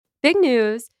Big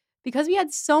news, because we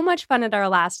had so much fun at our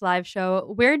last live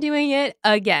show, we're doing it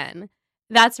again.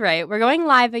 That's right, we're going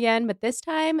live again, but this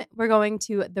time we're going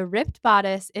to the Ripped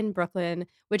Bodice in Brooklyn,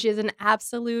 which is an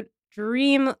absolute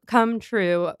dream come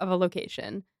true of a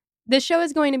location. This show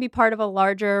is going to be part of a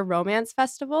larger romance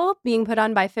festival being put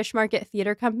on by Fish Market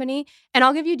Theater Company, and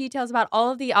I'll give you details about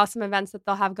all of the awesome events that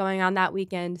they'll have going on that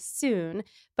weekend soon.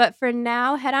 But for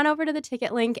now, head on over to the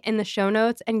ticket link in the show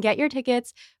notes and get your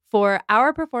tickets for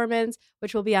our performance,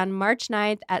 which will be on March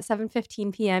 9th at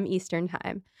 7:15 p.m. Eastern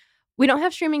Time. We don't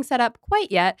have streaming set up quite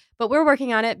yet, but we're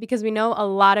working on it because we know a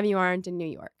lot of you aren't in New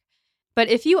York. But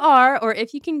if you are, or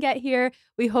if you can get here,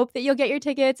 we hope that you'll get your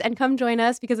tickets and come join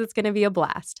us because it's going to be a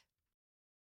blast.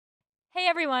 Hey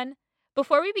everyone!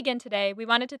 Before we begin today, we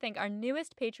wanted to thank our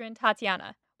newest patron,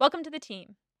 Tatiana. Welcome to the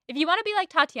team. If you want to be like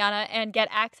Tatiana and get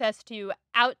access to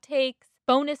outtakes,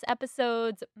 bonus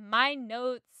episodes, my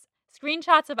notes,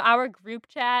 screenshots of our group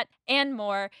chat, and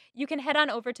more, you can head on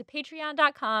over to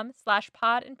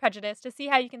patreon.com/podandprejudice to see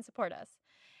how you can support us.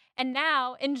 And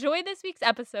now, enjoy this week's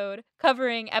episode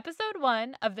covering episode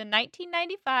 1 of the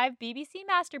 1995 BBC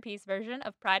masterpiece version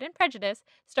of Pride and Prejudice,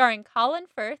 starring Colin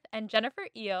Firth and Jennifer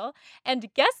Eel,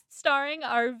 and guest starring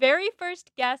our very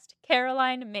first guest,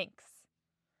 Caroline Mincks.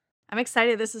 I'm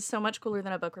excited. This is so much cooler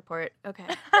than a book report. Okay.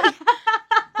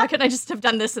 Why couldn't I just have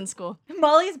done this in school?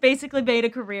 Molly's basically made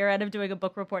a career out of doing a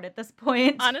book report at this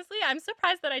point. Honestly, I'm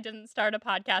surprised that I didn't start a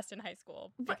podcast in high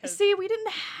school. See, we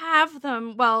didn't have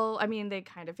them. Well, I mean, they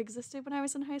kind of existed when I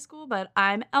was in high school, but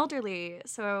I'm elderly,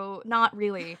 so not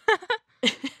really.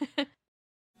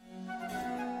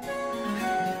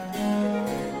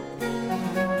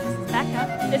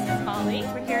 This is Molly.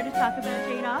 We're here to talk about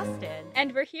Jane Austen.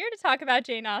 And we're here to talk about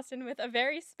Jane Austen with a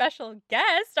very special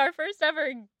guest, our first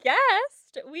ever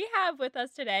guest. We have with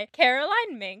us today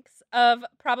Caroline Mincks of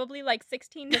probably like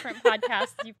 16 different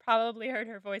podcasts. You've probably heard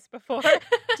her voice before.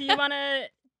 Do you want to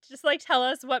just like tell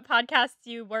us what podcasts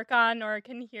you work on or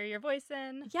can hear your voice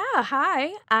in? Yeah,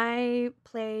 hi. I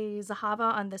play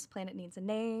Zahava on This Planet Needs a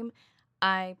Name.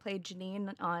 I played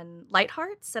Janine on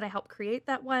Lighthearts, and I helped create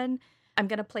that one. I'm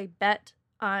going to play Bet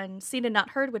on Seen and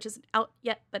Not Heard, which isn't out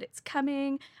yet, but it's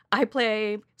coming. I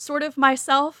play sort of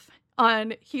myself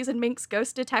on Hughes and Mink's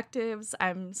Ghost Detectives.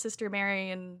 I'm Sister Mary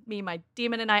and me, my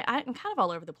demon, and I'm kind of all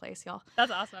over the place, y'all.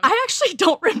 That's awesome. I actually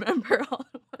don't remember all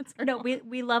the ones. No,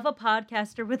 we love a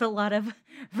podcaster with a lot of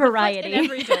variety. In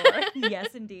every door.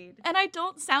 Yes, indeed. And I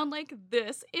don't sound like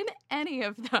this in any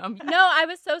of them. No, I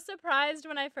was so surprised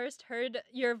when I first heard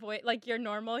your voice, like your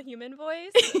normal human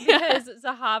voice, because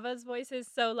Zahava's voice is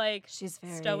so like she's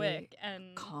very stoic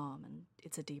and calm, and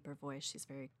it's a deeper voice. She's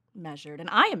very measured, and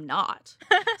I am not.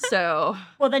 So,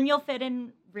 well, then you'll fit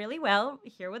in really well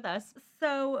here with us.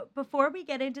 So, before we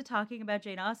get into talking about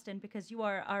Jane Austen, because you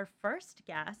are our first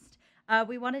guest,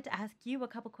 we wanted to ask you a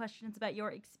couple questions about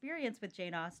your experience with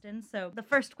Jane Austen. So the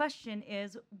first question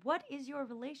is, what is your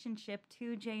relationship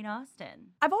to Jane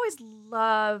Austen? I've always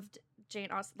loved Jane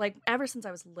Austen, like ever since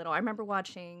I was little. I remember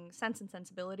watching Sense and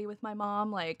Sensibility with my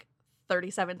mom like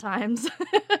 37 times.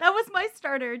 That was my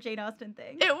starter Jane Austen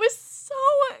thing. It was so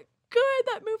good.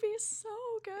 That movie is so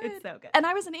good. It's so good. And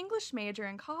I was an English major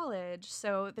in college,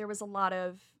 so there was a lot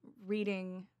of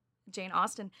reading Jane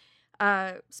Austen.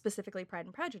 Specifically Pride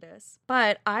and Prejudice.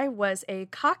 But I was a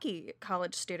cocky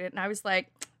college student, and I was like,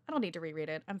 I don't need to reread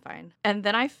it. I'm fine. And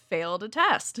then I failed a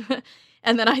test.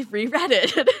 And then I reread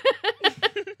it.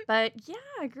 But yeah,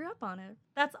 I grew up on it.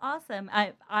 That's awesome.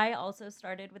 I also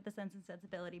started with the Sense and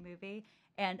Sensibility movie,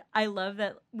 and I love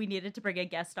that we needed to bring a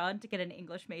guest on to get an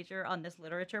English major on this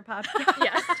literature podcast.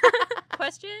 Yes.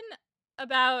 Question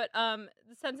about the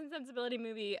Sense and Sensibility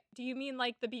movie. Do you mean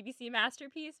like the BBC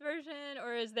masterpiece version,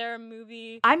 or is there a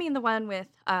movie? I mean the one with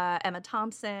Emma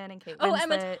Thompson and Kate Winslet. Oh,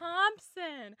 Emma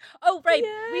Thompson. Oh, right.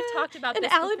 Yeah. We've talked about and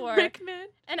this Alan before. Rickman.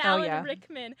 And Alan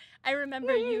Rickman. I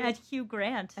remember you. And Hugh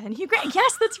Grant. And Hugh Grant.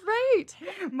 Yes, that's right.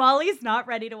 Molly's not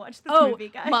ready to watch this movie,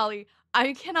 guys. Molly,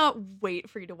 I cannot wait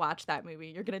for you to watch that movie.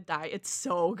 You're going to die. It's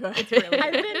so good. It's really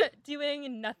I've been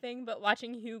doing nothing but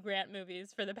watching Hugh Grant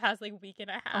movies for the past like week and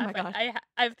a half. Oh my God.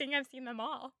 I think I've seen them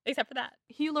all, except for that.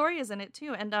 Hugh Laurie is in it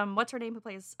too. And what's her name who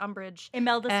plays Umbridge?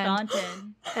 Imelda And-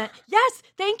 Staunton. Yes,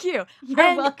 thank you.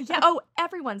 You're welcome. Yeah, oh,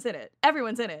 everyone's in it.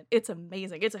 Everyone's in it. It's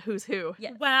amazing. It's a who's who.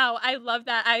 Yes. Wow, I love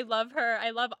that. I love her. I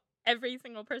love every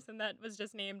single person that was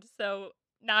just named. So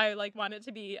now I like want it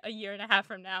to be a year and a half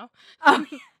from now.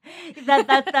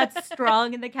 That's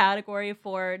strong in the category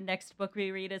for next book we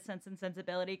read is Sense and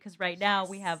Sensibility, because right now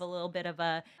we have a little bit of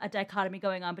a dichotomy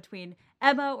going on between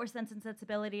Emma or Sense and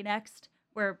Sensibility next.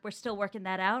 We're still working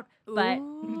that out, but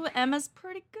Ooh, Emma's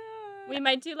pretty good. We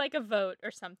might do like a vote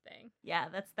or something. Yeah,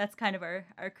 that's kind of our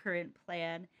current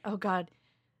plan. Oh God,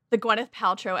 the Gwyneth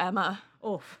Paltrow Emma.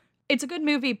 Oof. It's a good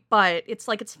movie, but it's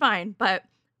fine. But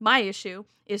my issue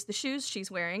is the shoes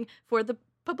she's wearing for the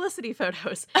publicity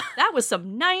photos. That was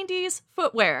some 90s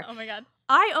footwear. Oh my God.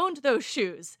 I owned those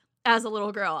shoes as a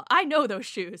little girl. I know those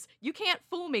shoes. You can't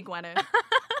fool me, Gwyneth.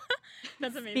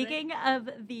 That's amazing. Speaking of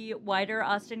the wider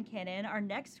Austen canon, our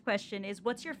next question is,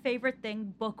 what's your favorite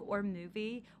thing, book or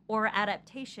movie, or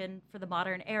adaptation for the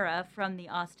modern era from the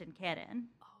Austen canon?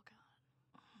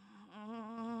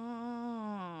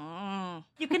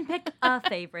 You can pick a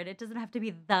favorite. It doesn't have to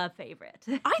be the favorite.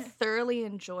 I thoroughly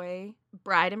enjoy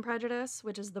Bride and Prejudice,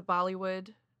 which is the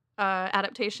Bollywood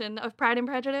adaptation of Pride and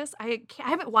Prejudice. I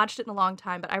haven't watched it in a long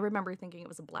time, but I remember thinking it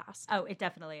was a blast. Oh, it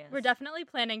definitely is. We're definitely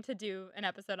planning to do an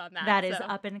episode on that. That is so.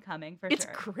 up and coming for It's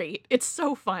sure. great. It's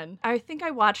so fun. I think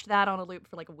I watched that on a loop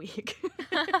for like a week.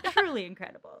 Truly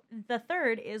incredible. The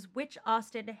third is, which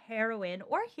Austen heroine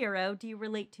or hero do you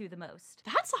relate to the most?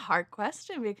 That's a hard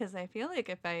question because I feel like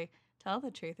if I tell the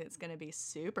truth, it's going to be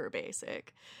super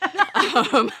basic.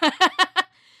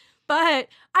 But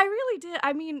I really did.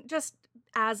 I mean, just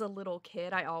as a little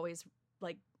kid, I always,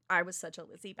 like, I was such a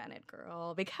Lizzie Bennet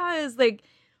girl because, like,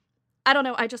 I don't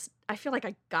know, I feel like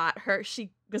I got her. She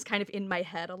was kind of in my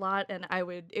head a lot, and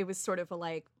it was sort of a,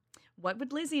 like, what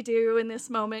would Lizzie do in this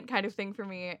moment kind of thing for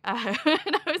me when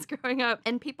I was growing up.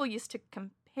 And people used to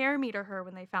compare me to her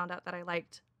when they found out that I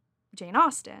liked Jane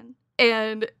Austen.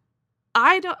 And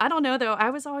I don't know, though.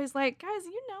 I was always like, guys,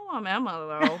 you know I'm Emma,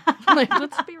 though. Like,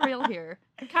 let's be real here.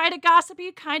 Kind of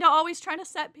gossipy, kind of always trying to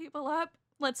set people up.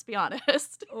 Let's be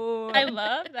honest. Oh, I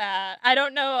love that. I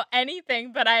don't know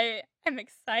anything, but I am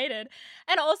excited.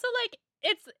 And also, like,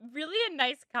 it's really a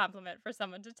nice compliment for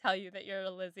someone to tell you that you're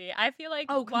a Lizzie. I feel like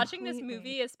watching this completely.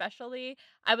 movie, especially,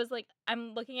 I was like,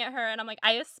 I'm looking at her and I'm like,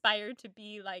 I aspire to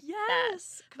be like that.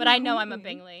 Yes. But I know I'm a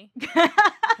completely. Bingley.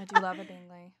 I do love a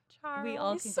Bingley. Charles. We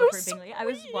all He's can so go for Bingley. I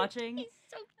was sweet. watching He's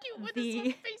so cute with his the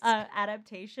little face.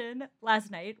 adaptation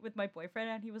last night with my boyfriend,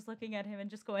 and he was looking at him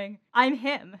and just going, I'm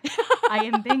him. I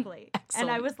am Bingley. And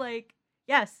I Excellent. was like,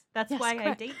 yes, that's Yes, why I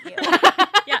correct. date you.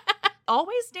 Yeah.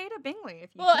 Always date a Bingley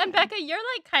if you Well, can. and Becca, you're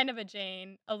like kind of a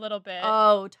Jane a little bit.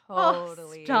 Oh, Oh,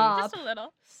 totally. stop. Just a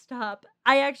little. Stop.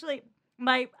 I actually,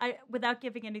 without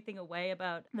giving anything away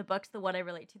about the books, the one I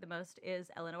relate to the most is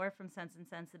Eleanor from Sense and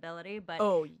Sensibility, but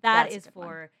Oh, that that's a is good one.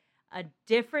 for a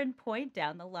different point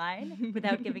down the line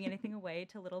without giving anything away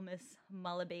to little Miss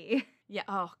Mullaby. Yeah.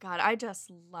 Oh God, I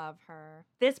just love her.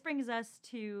 This brings us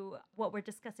to what we're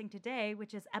discussing today,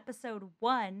 which is episode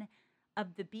 1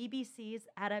 of the BBC's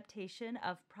adaptation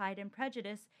of Pride and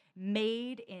Prejudice,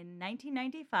 made in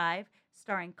 1995,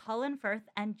 starring Colin Firth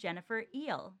and Jennifer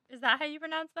Eel. Is that how you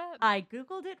pronounce that? I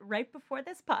Googled it right before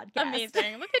this podcast.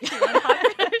 Amazing. Look at you on top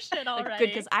of your shit already.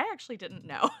 Good, because I actually didn't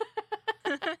know.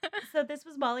 So this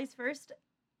was Molly's first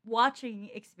watching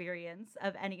experience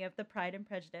of any of the Pride and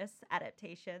Prejudice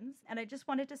adaptations. And I just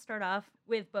wanted to start off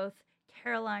with both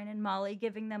Caroline and Molly,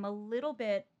 giving them a little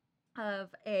bit of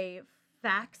a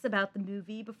facts about the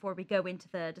movie before we go into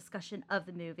the discussion of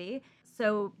the movie.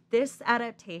 So this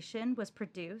adaptation was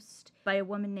produced by a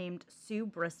woman named Sue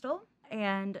Bristol,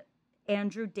 and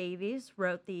Andrew Davies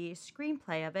wrote the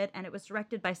screenplay of it, and it was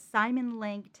directed by Simon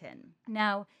Langton.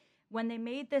 Now, when they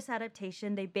made this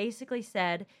adaptation, they basically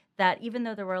said that even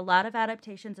though there were a lot of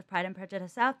adaptations of Pride and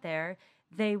Prejudice out there,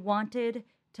 they wanted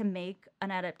to make an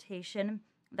adaptation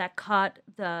that caught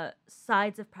the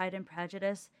sides of Pride and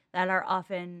Prejudice that are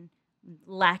often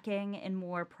lacking in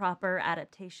more proper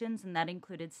adaptations, and that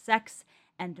included sex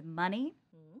and money.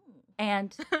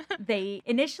 And they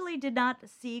initially did not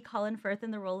see Colin Firth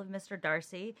in the role of Mr.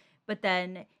 Darcy, but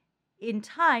then in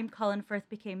time, Colin Firth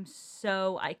became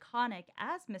so iconic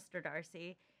as Mr.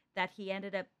 Darcy that he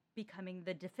ended up becoming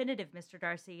the definitive Mr.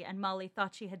 Darcy, and Molly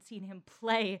thought she had seen him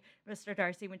play Mr.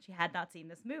 Darcy when she had not seen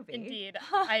this movie. Indeed.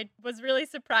 I was really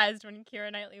surprised when Keira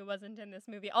Knightley wasn't in this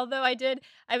movie. Although I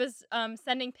was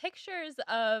sending pictures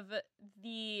of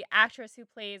the actress who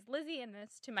plays Lizzie in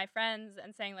this to my friends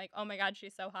and saying like, oh my God,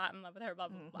 she's so hot, I'm in love with her, blah,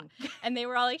 blah, blah. And they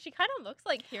were all like, she kind of looks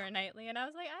like Keira Knightley. And I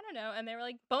was like, I don't know. And they were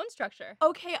like, bone structure.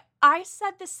 Okay, I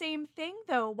said the same thing,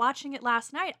 though, watching it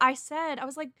last night. I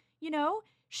was like, you know,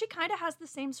 she kind of has the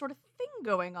same sort of thing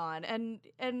going on. And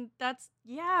that's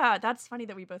funny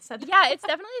that we both said that. Yeah, it's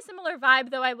definitely a similar vibe,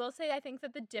 though I will say I think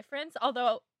that the difference,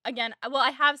 although, again, well,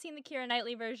 I have seen the Keira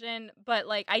Knightley version, but,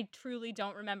 like, I truly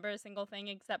don't remember a single thing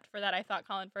except for that I thought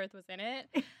Colin Firth was in it.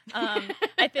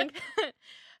 I think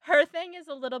her thing is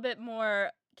a little bit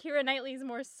more Keira Knightley's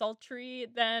more sultry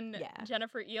than Yeah.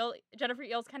 Jennifer Eel. Jennifer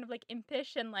Eel's kind of like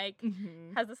impish and like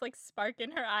Mhm. has this like spark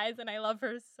in her eyes, and I love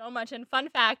her so much. And fun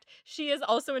fact, she is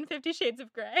also in 50 Shades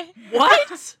of Grey.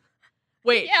 What?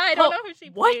 Wait. Yeah, I don't know who she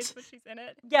what? plays, but she's in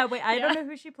it. Yeah, wait, I Yeah. don't know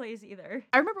who she plays either.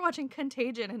 I remember watching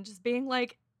Contagion and just being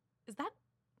like, is that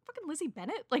fucking Lizzie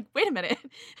Bennett? Like, wait a minute.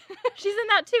 She's in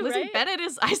that too, Lizzie right? Bennett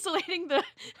is isolating the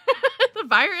the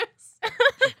virus.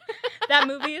 That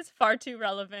movie is far too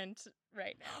relevant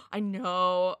right now. I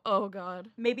know. Oh god.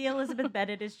 Maybe Elizabeth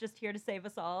Bennet is just here to save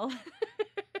us all.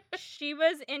 She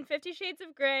was in 50 Shades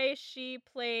of Grey. She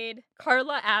played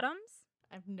Carla Adams.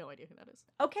 I have no idea who that is.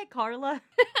 Okay, Carla.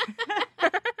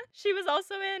 She was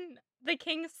also in The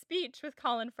King's Speech with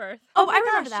Colin Firth. Oh, my I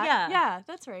remember gosh, that. yeah. Yeah,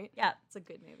 that's right. Yeah. It's a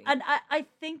good movie. And I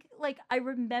think, like, I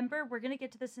remember, we're going to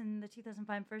get to this in the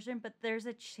 2005 version, but there's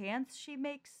a chance she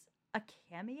makes a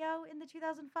cameo in the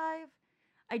 2005.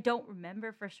 I don't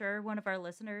remember for sure. One of our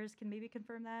listeners can maybe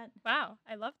confirm that. Wow,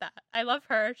 I love that. I love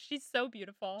her. She's so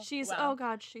beautiful. She's Wow. oh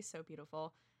god, she's so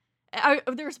beautiful.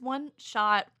 There's one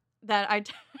shot that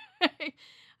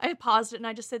I paused it and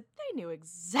I just said they knew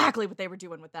exactly what they were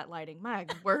doing with that lighting. My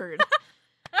word,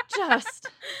 just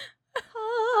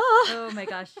Oh my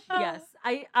gosh, yes.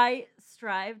 I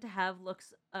strive to have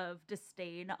looks of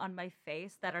disdain on my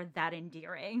face that are that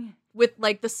endearing. with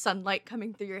like the sunlight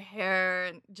coming through your hair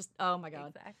and just oh my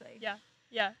god. Exactly. Yeah,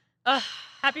 yeah. Ugh,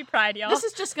 happy Pride, y'all. This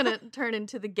is just gonna turn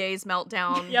into the gays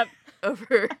meltdown Yep,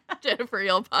 over Jennifer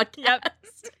Eel podcast. yep.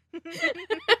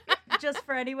 Just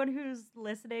for anyone who's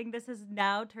listening, this has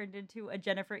now turned into a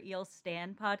Jennifer Eel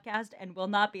Stan podcast and will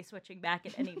not be switching back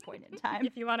at any point in time.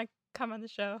 If you want to come on the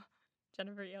show,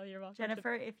 Jennifer Eel, you're welcome.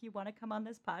 Jennifer, if you want to come on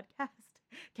this podcast,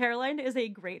 Caroline is a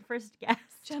great first guest.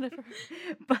 Jennifer,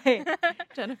 But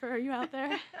Jennifer, are you out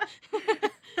there?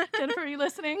 Jennifer, are you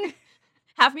listening?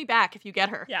 Have me back if you get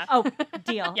her. Yeah. oh,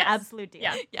 deal. Yes. Absolute deal.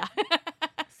 Yeah. Yeah.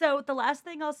 So the last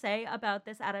thing I'll say about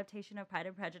this adaptation of Pride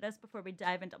and Prejudice before we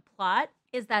dive into plot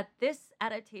is that this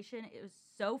adaptation is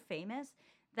so famous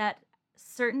that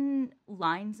certain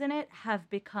lines in it have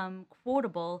become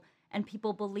quotable and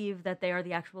people believe that they are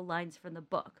the actual lines from the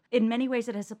book. In many ways,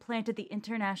 it has supplanted the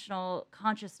international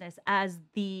consciousness as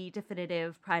the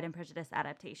definitive Pride and Prejudice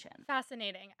adaptation.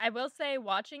 Fascinating. I will say,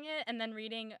 watching it and then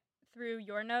reading through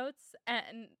your notes,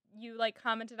 and you like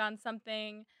commented on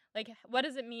something like, what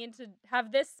does it mean to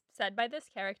have this said by this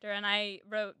character? And I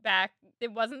wrote back,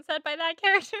 it wasn't said by that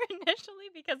character initially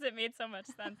because it made so much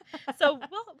sense. So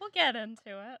we'll get into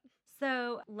it.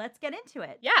 So let's get into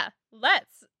it. Yeah,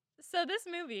 let's. So this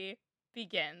movie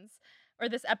begins, or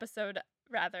this episode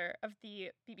rather, of the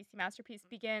BBC masterpiece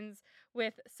begins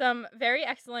with some very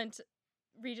excellent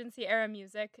Regency era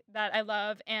music that I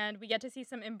love, and we get to see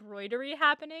some embroidery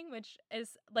happening, which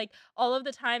is like all of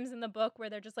the times in the book where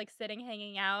they're just like sitting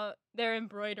hanging out, they're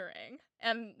embroidering,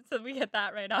 and so we get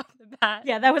that right off the bat.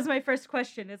 Yeah, that was my first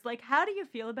question. Is like, how do you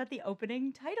feel about the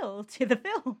opening title to the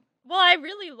film? Well, I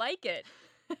really like it.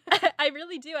 I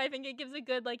really do. I think it gives a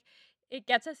good, like, it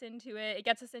gets us into it. It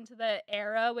gets us into the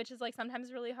era, which is like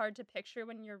sometimes really hard to picture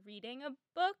when you're reading a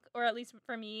book, or at least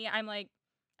for me,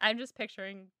 I'm just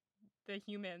picturing the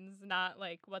humans, not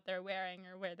like what they're wearing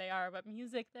or where they are, what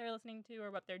music they're listening to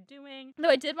or what they're doing. Though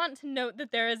I did want to note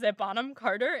that there is a Bonham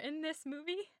Carter in this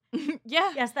movie.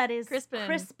 Yeah. Yes, that is Crispin.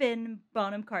 Crispin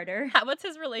Bonham Carter. What's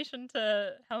his relation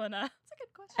to Helena? That's a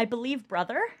good question. I believe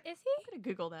brother. Is he? I'm gonna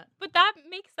Google that. Would that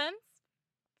make sense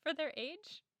for their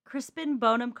age? Crispin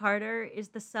Bonham Carter is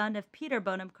the son of Peter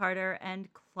Bonham Carter and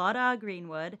Claudia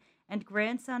Greenwood, and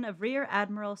grandson of Rear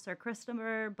Admiral Sir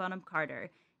Christopher Bonham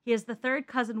Carter. He is the third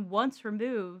cousin once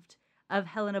removed of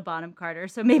Helena Bonham Carter,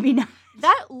 so maybe not.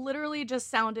 That literally just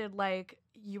sounded like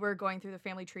you were going through the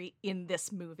family tree in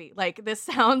this movie. Like, this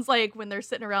sounds like when they're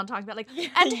sitting around talking about, like,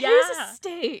 and whose Yeah.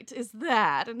 estate is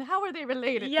that? And how are they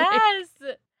related? Yes.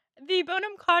 The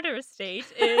Bonham Carter estate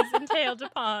is entailed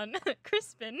upon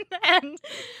Crispin. And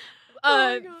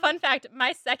Oh my God. fun fact,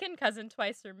 my second cousin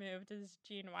twice removed is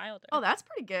Gene Wilder. Oh, that's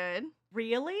pretty good.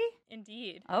 Really?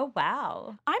 Indeed. Oh,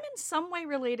 wow. I'm in some way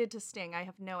related to Sting. I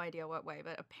have no idea what way,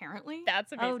 but apparently.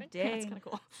 That's Oh, amazing. Yeah, that's dang. kind of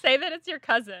cool. Say that it's your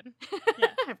cousin. Yeah.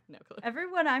 I have no clue.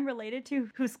 Everyone I'm related to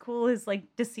who's cool is like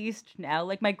deceased now.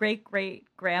 Like my great great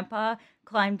grandpa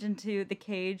climbed into the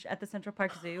cage at the Central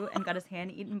Park Zoo and got his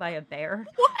hand eaten by a bear.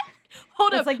 What?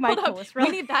 Hold That's up. like my hold up. coolest We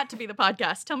need that to be the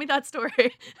podcast. Tell me that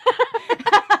story.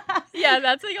 Yeah,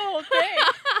 that's like a whole thing.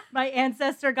 My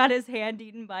ancestor got his hand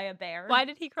eaten by a bear. Why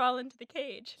did he crawl into the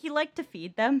cage? He liked to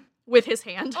feed them. With his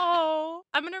hand. Oh,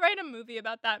 I'm going to write a movie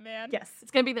about that man. Yes.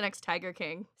 It's going to be the next Tiger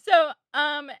King. So,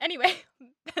 anyway,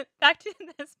 back to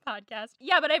this podcast.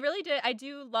 Yeah, but I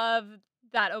do love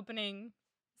that opening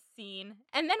scene.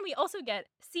 And then we also get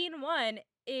scene 1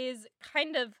 is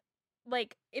kind of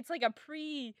like, it's like a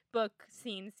pre-book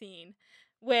scene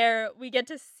where we get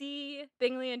to see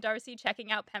Bingley and Darcy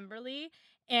checking out Pemberley,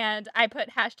 and I put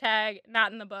hashtag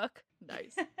not in the book.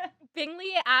 Nice.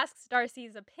 Bingley asks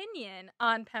Darcy's opinion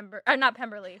on not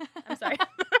Pemberley. I'm sorry.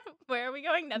 Where are we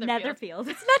going? Netherfield.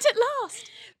 Let it last.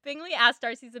 Bingley asks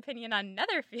Darcy's opinion on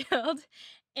Netherfield,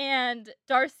 and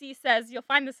Darcy says, "You'll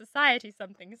find the society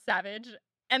something savage."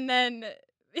 And then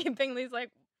Bingley's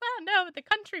like, "Well, no, the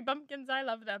country bumpkins, I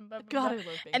love them." Blah, blah, God, blah. I love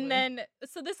Bingley. And then,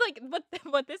 so this, like,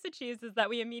 what this achieves is that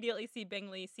we immediately see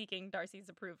Bingley seeking Darcy's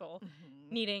approval,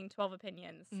 needing 12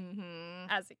 opinions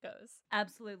as it goes.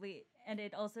 Absolutely. And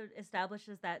it also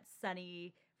establishes that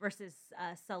sunny versus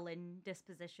sullen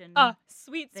disposition. Oh,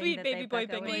 sweet thing that baby they've boy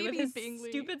got going. Bingley with Baby his Bingley.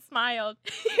 stupid smile.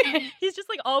 He's just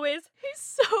like always. He's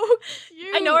so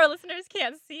cute. I know our listeners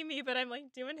can't see me, but I'm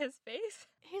like doing his face.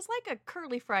 He's like a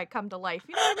curly fry come to life.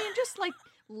 You know what I mean? Just like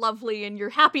lovely, and you're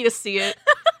happy to see it.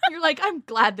 You're like, I'm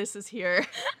glad this is here.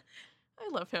 I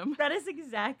love him. That is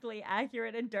exactly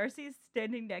accurate. And Darcy's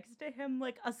standing next to him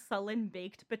like a sullen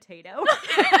baked potato.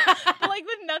 Like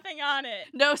with nothing on it.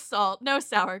 No salt, no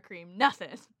sour cream,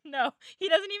 nothing. No, he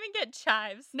doesn't even get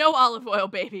chives. No olive oil,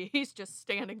 baby. He's just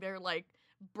standing there like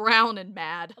brown and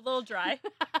mad. A little dry.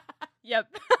 Yep.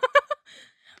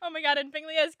 Oh my god, and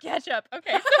Bingley has ketchup.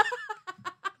 Okay.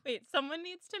 Wait, someone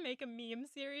needs to make a meme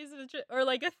series or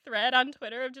like a thread on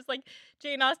Twitter of just like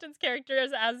Jane Austen's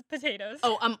characters as potatoes.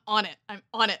 Oh, I'm on it. I'm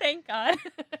on it. Thank God.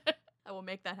 I will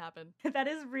make that happen. That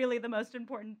is really the most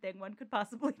important thing one could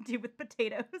possibly do with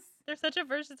potatoes. They're such a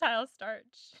versatile starch.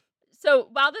 So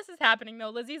while this is happening, though,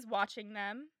 Lizzie's watching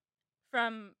them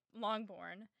from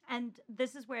Longbourn. And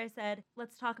this is where I said,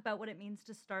 let's talk about what it means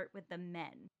to start with the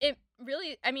men. It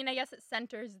really, I mean, I guess it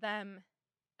centers them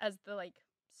as the, like,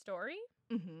 story?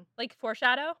 Mm-hmm. Like,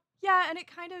 foreshadow? Yeah, and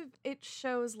it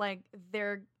shows like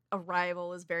their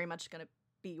arrival is very much going to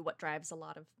be what drives a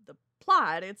lot of the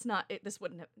plot. It's not, this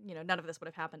wouldn't have, none of this would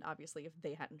have happened, obviously, if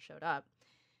they hadn't showed up.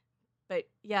 But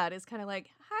yeah, it is kind of like,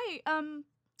 hi,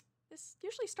 this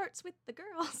usually starts with the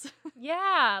girls.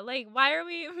 Yeah, like, why are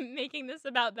we making this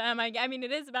about them? I mean,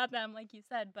 it is about them, like you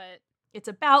said, but... It's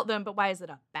about them, but why is it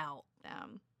about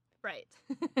them? Right.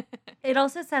 It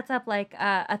also sets up like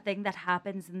a thing that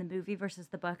happens in the movie versus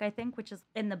the book, I think, which is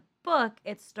in the book,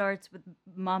 it starts with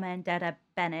Mama and Dada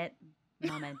Bennett.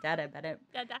 Mama and Dada Bennett.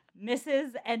 Dada.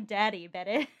 Mrs. and Daddy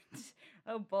Bennett.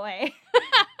 Oh boy.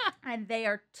 And they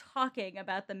are talking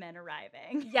about the men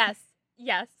arriving. Yes.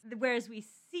 Yes. Whereas we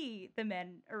see the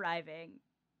men arriving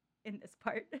in this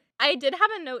part. I did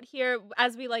have a note here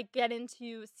as we like get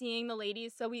into seeing the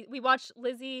ladies. So we watch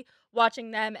Lizzie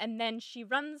watching them, and then she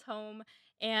runs home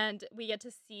and we get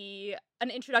to see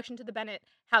an introduction to the Bennett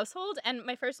household. And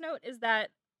my first note is that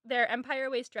their Empire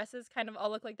waist dresses kind of all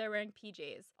look like they're wearing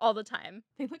PJs all the time.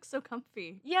 They look so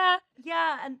comfy. Yeah.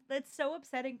 Yeah, and it's so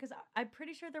upsetting because I'm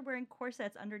pretty sure they're wearing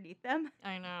corsets underneath them.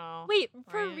 I know. Wait,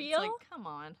 for Right? real? It's like, come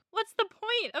on. What's the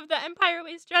point of the Empire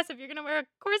waist dress if you're going to wear a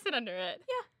corset under it?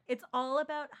 Yeah. It's all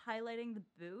about highlighting the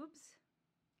boobs,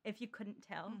 if you couldn't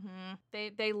tell.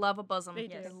 Mm-hmm. They love a bosom. They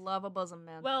They do. love a bosom,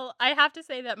 man. Well, I have to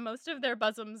say that most of their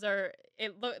bosoms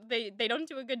they don't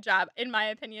do a good job, in my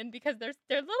opinion, because they're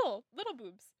little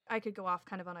boobs. I could go off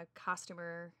kind of on a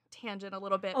costumer tangent a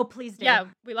little bit. Oh, please do. Yeah,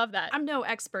 we love that. I'm no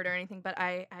expert or anything, but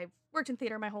I've worked in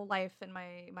theater my whole life, and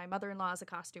my mother-in-law is a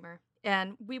costumer.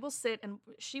 And we will sit and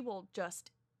she will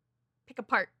just pick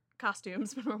apart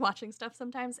costumes when we're watching stuff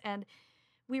sometimes. And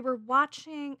we were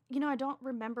watching, I don't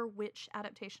remember which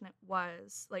adaptation it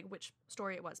was, like which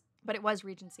story it was, but it was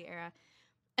Regency era.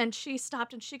 And she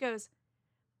stopped and she goes,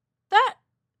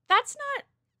 that's not,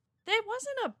 that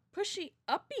wasn't a pushy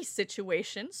uppy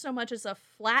situation so much as a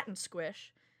flat and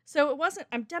squish. So it wasn't,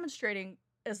 I'm demonstrating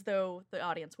as though the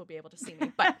audience will be able to see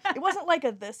me, but it wasn't like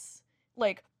this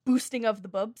like boosting of the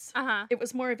boobs. Uh-huh. It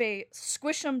was more of a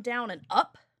squish them down and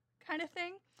up kind of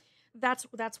thing. That's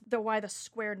why the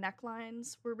square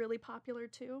necklines were really popular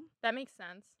too. That makes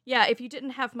sense. Yeah, if you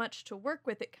didn't have much to work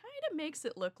with, it kind of makes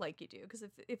it look like you do. Because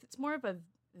if it's more of a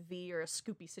V or a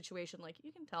scoopy situation, like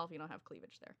you can tell if you don't have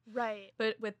cleavage there. Right.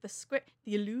 But with the square,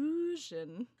 the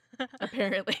illusion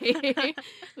apparently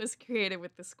was created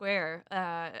with the square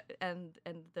and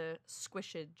the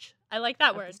squishage. I like that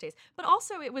of word. these days. But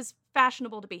also, it was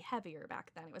fashionable to be heavier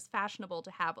back then. It was fashionable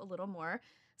to have a little more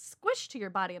squish to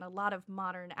your body, and a lot of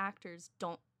modern actors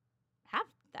don't have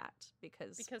that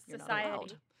because you're society. not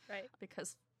allowed. Right.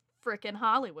 Because frickin'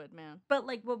 Hollywood, man. But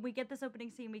like when we get this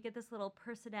opening scene, we get this little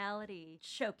personality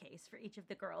showcase for each of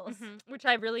the girls. Which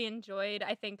I really enjoyed.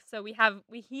 I think so.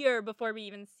 We hear before we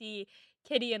even see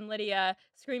Kitty and Lydia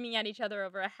screaming at each other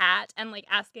over a hat and like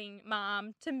asking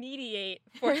Mom to mediate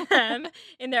for them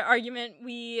in their argument.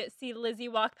 We see Lizzie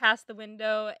walk past the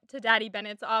window to Daddy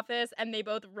Bennett's office and they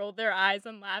both roll their eyes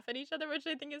and laugh at each other, which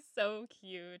I think is so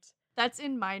cute. That's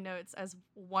in my notes as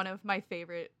one of my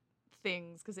favorite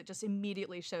things because it just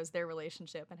immediately shows their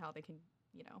relationship and how they can,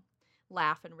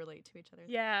 laugh and relate to each other.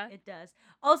 Yeah. It does.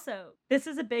 Also, this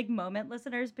is a big moment,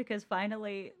 listeners, because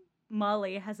finally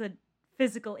Molly has a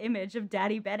physical image of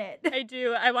Daddy Bennett. I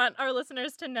do. I want our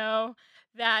listeners to know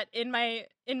that in my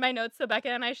notes, so Becca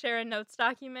and I share a notes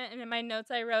document, and in my notes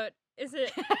I wrote,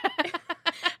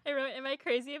 I wrote, am I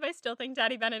crazy if I still think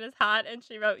Daddy Bennett is hot? And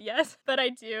she wrote, yes, but I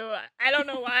do. I don't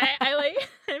know why. I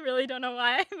really don't know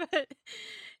why, but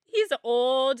he's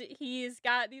old. He's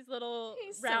got these little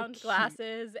round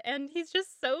glasses, and he's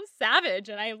just so savage,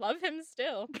 and I love him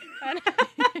still.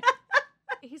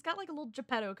 He's got like a little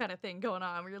Geppetto kind of thing going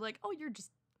on where you're like, oh,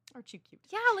 aren't you cute?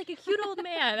 Yeah, like a cute old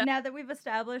man. Now that we've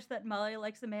established that Molly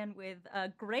likes a man with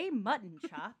gray mutton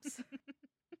chops.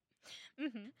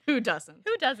 Who doesn't?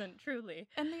 Who doesn't, truly?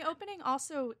 And the opening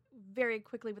also very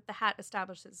quickly with the hat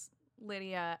establishes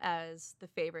Lydia as the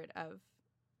favorite of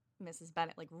Mrs.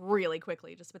 Bennet, like really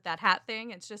quickly, just with that hat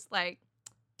thing. It's just like,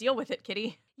 deal with it,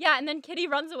 Kitty. Yeah, and then Kitty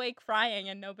runs away crying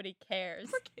and nobody cares.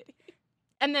 Poor Kitty.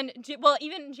 And then,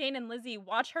 even Jane and Lizzie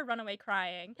watch her run away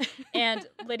crying, and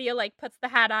Lydia, like, puts the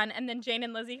hat on, and then Jane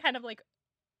and Lizzie kind of, like,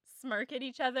 smirk at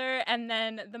each other, and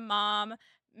then the mom,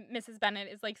 Mrs. Bennet,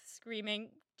 is, like, screaming,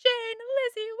 Jane,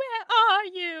 Lizzie, where are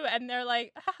you? And they're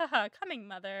like, ha ha ha, coming,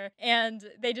 mother. And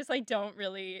they just, like, don't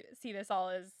really see this all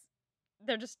as,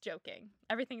 they're just joking.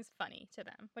 Everything's funny to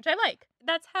them, which I like.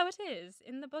 That's how it is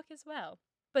in the book as well.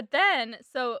 But then,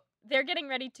 so they're getting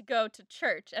ready to go to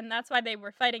church, and that's why they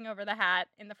were fighting over the hat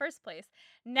in the first place.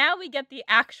 Now we get the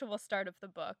actual start of the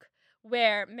book,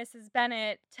 where Mrs.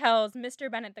 Bennet tells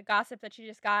Mr. Bennet the gossip that she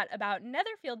just got about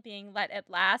Netherfield being let at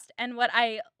last. And what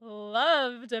I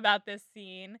loved about this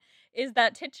scene is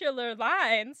that titular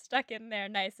line stuck in there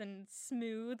nice and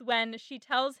smooth when she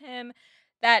tells him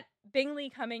that Bingley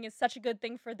coming is such a good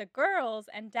thing for the girls,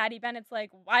 and Daddy Bennett's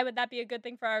like, why would that be a good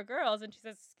thing for our girls? And she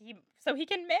says, so he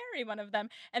can marry one of them.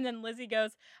 And then Lizzie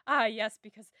goes, ah, yes,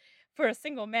 because for a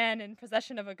single man in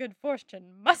possession of a good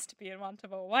fortune must be in want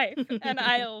of a wife. And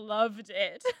I loved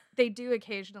it. They do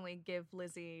occasionally give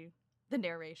Lizzie the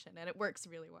narration, and it works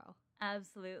really well.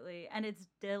 Absolutely. And it's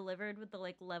delivered with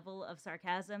the level of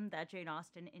sarcasm that Jane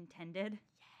Austen intended.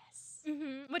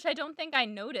 Which I don't think I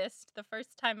noticed the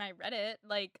first time I read it.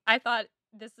 Like, I thought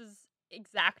this is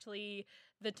exactly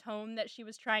the tone that she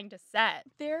was trying to set.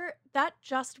 That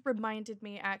just reminded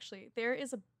me, actually, there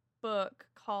is a book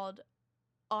called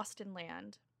Austen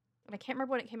Land, and I can't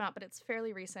remember when it came out, but it's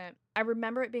fairly recent. I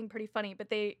remember it being pretty funny, but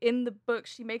in the book,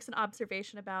 she makes an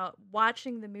observation about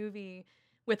watching the movie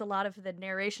with a lot of the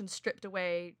narration stripped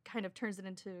away, kind of turns it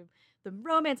into the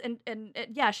romance, and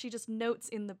yeah, she just notes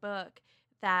in the book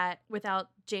that without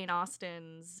Jane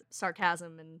Austen's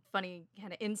sarcasm and funny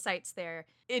kind of insights there,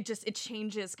 it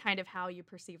changes kind of how you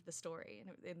perceive the story.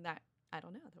 And that, I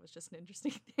don't know, that was just an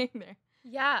interesting thing there.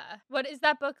 Yeah. What is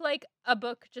that book like? A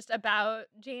book just about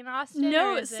Jane Austen?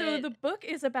 No, so the book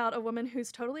is about a woman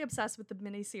who's totally obsessed with the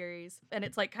miniseries, and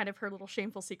it's like kind of her little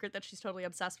shameful secret that she's totally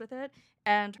obsessed with it.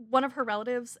 And one of her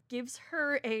relatives gives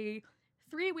her a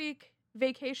 3-week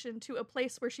vacation to a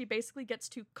place where she basically gets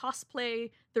to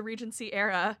cosplay the Regency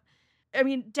era. I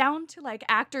mean, down to like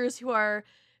actors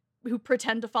who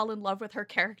pretend to fall in love with her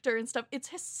character and stuff. It's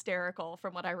hysterical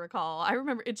from what I recall. I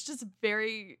remember it's just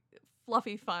very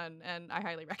fluffy fun, and I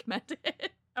highly recommend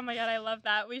it. Oh my god, I love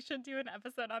that. We should do an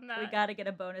episode on that. We gotta get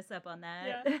a bonus up on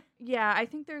that. Yeah. Yeah, I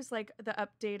think there's like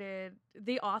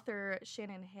the author,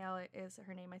 Shannon Hale is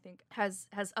her name, I think, has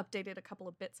updated a couple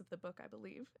of bits of the book, I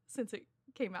believe, since it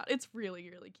came out. It's really,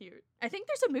 really cute. I think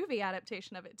there's a movie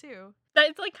adaptation of it too. That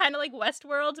it's like kind of like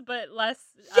Westworld, but less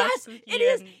Yes, spooky it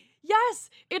is. and- Yes,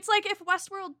 it's like if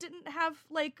Westworld didn't have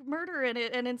like murder in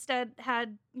it and instead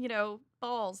had,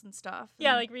 balls and stuff.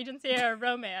 Yeah, like Regency era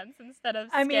romance instead of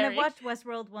I mean, I've scary. watched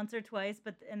Westworld once or twice,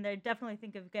 and I definitely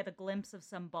think I've get a glimpse of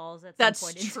some balls at That's some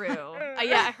point in true. time.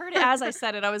 Yeah, I heard it as I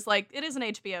said it. I was like, it is an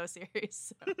HBO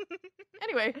series. So.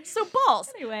 Anyway, so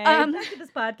balls. Anyway, back to this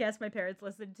podcast my parents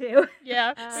listened to.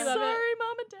 Yeah, we love Sorry, it.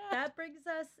 Mom and Dad. That brings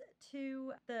us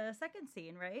to the second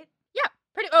scene, right? Yeah,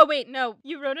 pretty. Oh wait, no,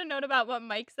 you wrote a note about what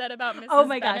Mike said about Mrs. Oh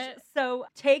my Bennet. gosh. So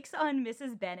takes on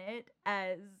Mrs. Bennet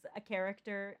as a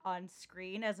character on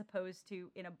screen as opposed to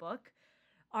in a book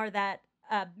are that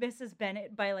Mrs.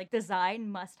 Bennet by like design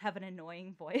must have an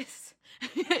annoying voice.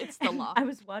 It's the And law. I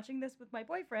was watching this with my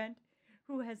boyfriend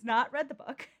who has not read the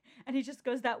book, and he just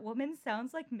goes, "That woman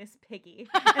sounds like Miss Piggy."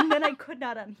 And then I could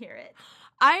not unhear it.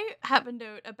 I have a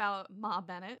note about Ma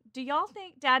Bennett. Do y'all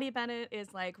think Daddy Bennett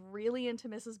is like really into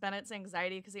Mrs. Bennett's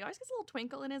anxiety? Because he always gets a little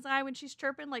twinkle in his eye when she's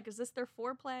chirping. Like, is this their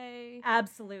foreplay?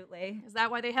 Absolutely. Is that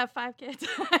why they have 5 kids?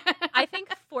 I think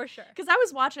for sure. Because I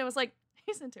was watching, I was like,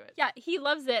 he's into it. Yeah, he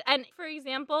loves it. And for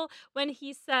example, when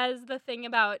he says the thing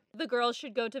about the girls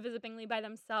should go to visit Bingley by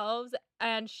themselves,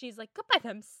 and she's like, go by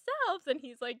themselves? And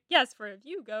he's like, yes, for if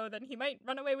you go, then he might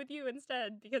run away with you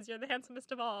instead because you're the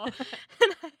handsomest of all.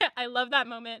 And I love that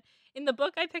moment. In the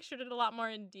book, I pictured it a lot more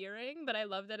endearing, but I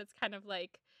love that it's kind of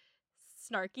like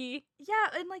snarky. Yeah,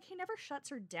 and like he never shuts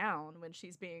her down when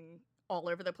she's being all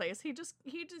over the place. He just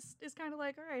is kind of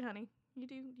like, all right, honey, you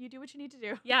do what you need to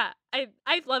do. Yeah,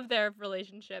 I love their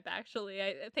relationship, actually.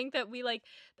 I think that we like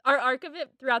our arc of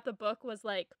it throughout the book was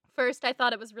like, first I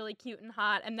thought it was really cute and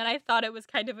hot, and then I thought it was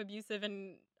kind of abusive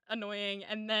and annoying,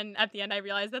 and then at the end I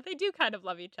realized that they do kind of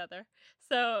love each other.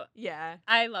 So Yeah,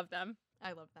 I love them.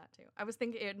 I love that too. I was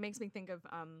thinking it makes me think of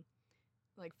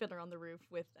like Fiddler on the Roof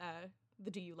with the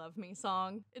Do You Love Me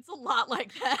song. It's a lot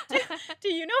like that.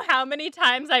 Do you know how many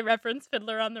times I reference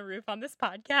Fiddler on the Roof on this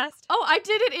podcast? Oh, I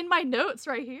did it in my notes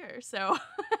right here. So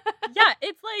Yeah,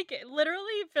 it's like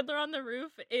literally Fiddler on the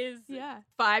Roof is yeah,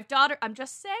 5 daughters. I'm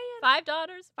just saying, 5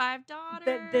 daughters. 5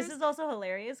 daughters. This is also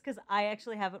hilarious because I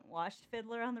actually haven't watched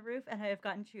Fiddler on the Roof, and I have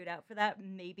gotten chewed out for that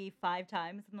maybe 5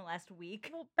 times in the last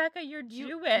week. Well, Becca, you're You-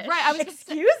 Jewish. right, I was gonna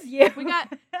say- Excuse you. We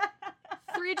got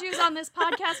 3 Jews on this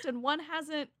podcast and 1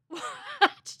 hasn't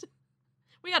watched.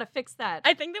 We gotta fix that.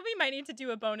 I think that we might need to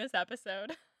do a bonus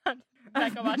episode.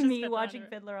 Becca watches Me Fiddler on watching the Roof.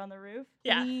 Fiddler on the Roof.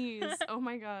 Yeah. Please. Oh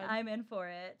my god. I'm in for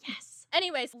it. Yes.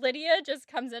 Anyways, Lydia just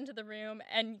comes into the room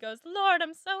and goes, Lord,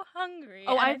 I'm so hungry.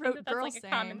 Oh, And I think wrote that that's girl like a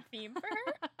common same. theme for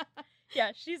her.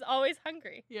 Yeah, she's always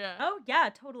hungry. Yeah. Oh yeah,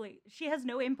 totally. She has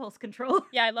no impulse control.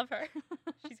 Yeah, I love her.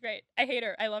 She's great. I hate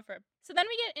her. I love her. So then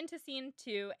we get into scene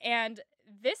 2, and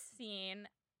this scene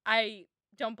I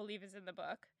don't believe is in the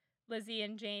book. Lizzie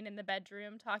and Jane in the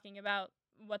bedroom talking about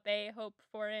what they hope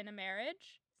for in a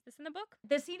marriage. Is this in the book?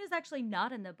 The scene is actually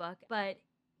not in the book, but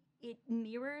it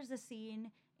mirrors a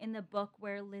scene in the book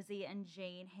where Lizzie and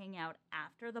Jane hang out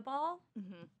after the ball,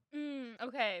 Mm-hmm.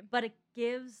 Okay. but it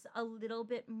gives a little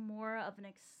bit more of an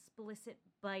explicit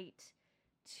bite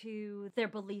to their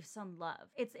beliefs on love.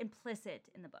 It's implicit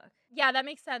in the book. Yeah, that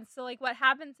makes sense. So, like, what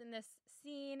happens in this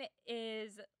scene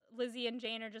is Lizzie and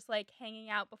Jane are just, like, hanging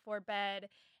out before bed,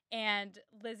 and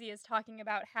Lizzie is talking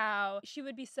about how she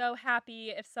would be so happy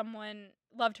if someone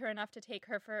loved her enough to take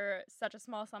her for such a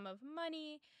small sum of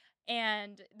money,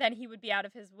 and then he would be out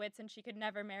of his wits, and she could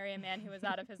never marry a man who was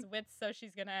out of his wits, so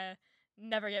she's gonna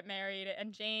never get married.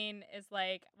 And Jane is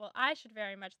like, well, I should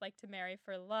very much like to marry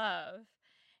for love.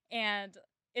 And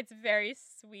it's very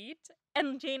sweet.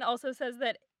 And Jane also says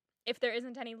that if there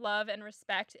isn't any love and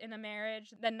respect in a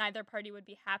marriage, then neither party would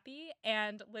be happy.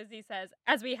 And Lizzie says,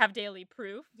 as we have daily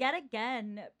proof. Yet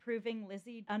again, proving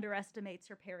Lizzie underestimates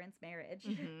her parents' marriage.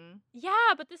 Mm-hmm.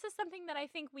 Yeah, but this is something that I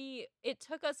think it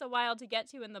took us a while to get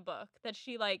to in the book, that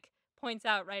she, like, points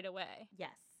out right away.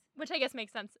 Yes. Which I guess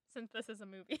makes sense since this is a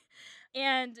movie.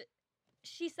 And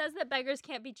she says that beggars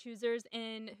can't be choosers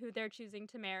in who they're choosing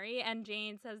to marry. And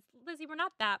Jane says, Lizzie, we're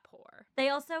not that poor. They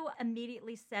also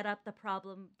immediately set up the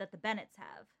problem that the Bennets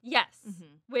have. Yes.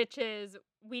 Mhm. Which is,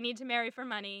 we need to marry for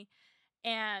money.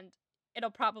 And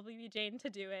it'll probably be Jane to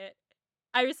do it.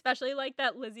 I especially like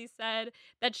that Lizzie said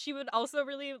that she would also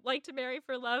really like to marry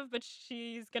for love, but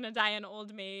she's going to die an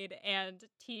old maid and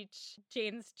teach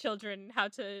Jane's children how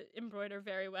to embroider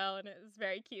very well, and it was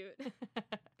very cute.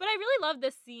 But I really love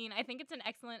this scene. I think it's an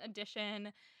excellent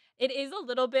addition. It is a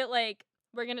little bit like,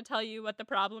 we're going to tell you what the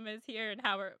problem is here and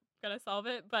how we're going to solve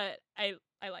it, but I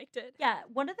liked it. Yeah,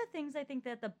 one of the things I think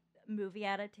that the movie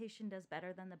adaptation does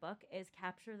better than the book is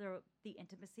capture the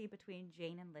intimacy between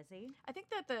Jane and Lizzie. I think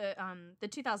that the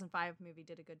 2005 movie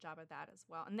did a good job of that as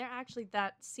well. And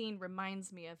that scene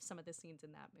reminds me of some of the scenes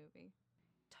in that movie.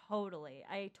 Totally.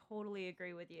 I totally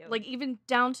agree with you. Like, even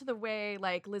down to the way,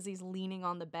 like, Lizzie's leaning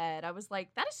on the bed. I was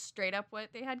like, that is straight up what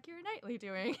they had Keira Knightley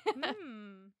doing.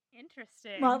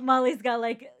 Interesting. Molly's got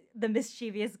like the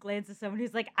mischievous glance of someone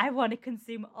who's like, I want to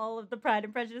consume all of the Pride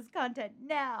and Prejudice content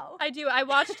now. I do. I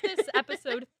watched this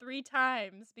episode 3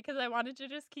 times because I wanted to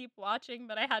just keep watching,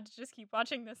 but I had to just keep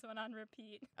watching this one on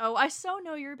repeat. Oh, I so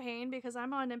know your pain because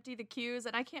I'm on Empty the Queues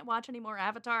and I can't watch any more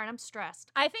Avatar and I'm stressed.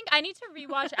 I think I need to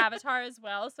rewatch Avatar as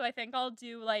well, so so I think I'll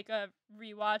do like a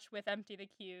rewatch with Empty the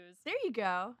Queues. There you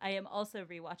go. I am also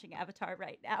rewatching Avatar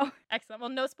right now. Excellent.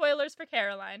 Well, no spoilers for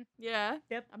Caroline. Yeah.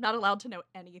 Yep. I'm not allowed to know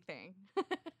anything.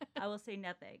 I will say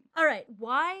nothing. All right.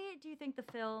 Why do you think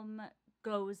the film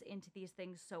goes into these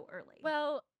things so early?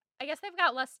 Well, I guess they've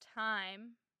got less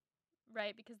time,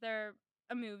 right? Because they're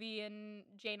a movie, and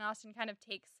Jane Austen kind of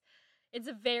takes. It's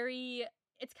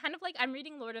kind of like I'm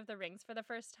reading Lord of the Rings for the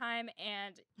first time,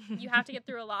 and you have to get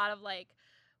through a lot of like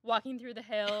walking through the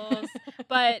hills.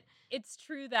 But it's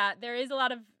true that there is a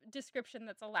lot of description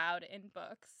that's allowed in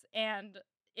books, and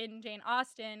in Jane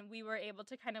Austen, we were able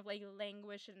to kind of like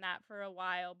languish in that for a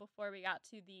while before we got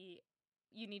to the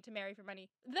you need to marry for money.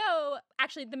 Though,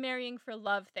 actually, the marrying for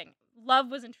love thing.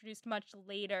 Love was introduced much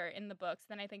later in the books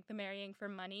than I think the marrying for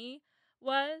money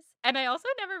was. And I also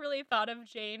never really thought of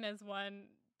Jane as one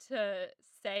to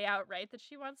say outright that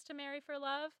she wants to marry for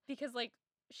love. Because, like,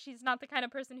 she's not the kind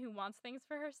of person who wants things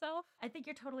for herself. I think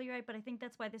you're totally right, but I think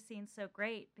that's why this scene's so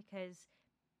great, because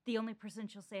the only person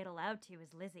she'll say it aloud to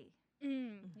is Lizzie.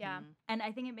 Yeah. And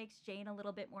I think it makes Jane a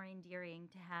little bit more endearing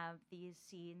to have these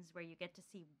scenes where you get to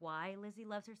see why Lizzie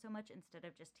loves her so much instead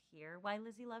of just hear why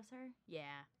Lizzie loves her.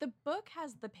 Yeah. The book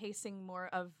has the pacing more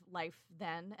of life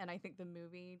then, and I think the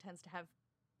movie tends to have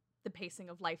the pacing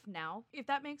of life now, if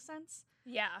that makes sense.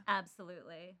 Yeah.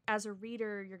 Absolutely. As a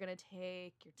reader, you're going to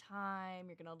take your time,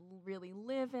 you're going to really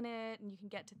live in it, and you can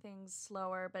get to things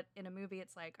slower. But in a movie,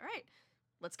 it's like, all right,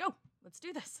 let's go. Let's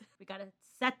do this. We got to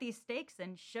set these stakes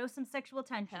and show some sexual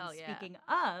tension. Hell yeah.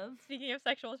 Speaking of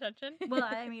sexual tension. Well,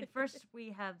 I mean, first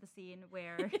we have the scene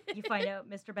where you find out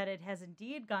Mr. Bennet has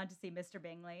indeed gone to see Mr.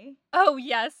 Bingley. Oh,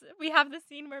 yes. We have the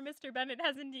scene where Mr. Bennet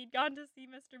has indeed gone to see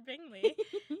Mr. Bingley.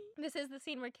 This is the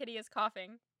scene where Kitty is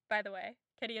coughing, by the way.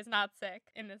 Kitty is not sick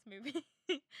in this movie.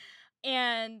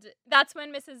 And that's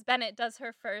when Mrs. Bennet does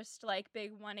her first, like,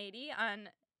 big 180 on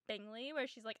Bingley, where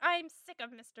she's like, I'm sick of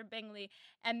Mr. Bingley.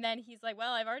 And then he's like,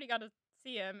 well, I've already got to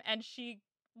see him. And she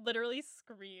literally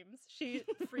screams. She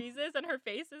freezes, and her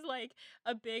face is like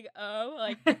a big O.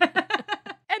 Like, and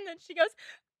then she goes,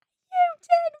 you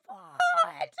did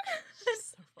what? She's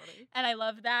so funny. And I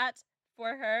love that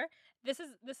for her. This is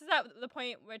at the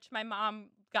point which my mom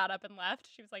got up and left.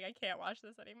 She was like, I can't watch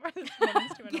this anymore. This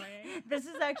woman's too annoying. This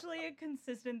is actually a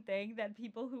consistent thing that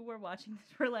people who were watching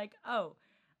this were like, oh,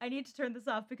 I need to turn this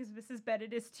off because Mrs.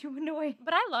 Bennet is too annoying.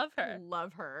 But I love her.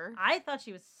 Love her. I thought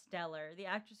she was stellar. The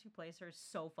actress who plays her is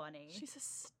so funny. She's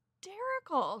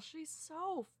hysterical. She's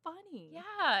so funny.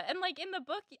 Yeah, and like in the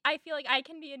book, I feel like I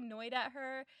can be annoyed at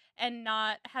her and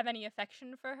not have any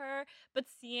affection for her, but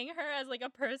seeing her as like a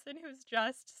person who's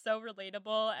just so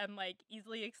relatable and like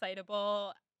easily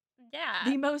excitable, yeah.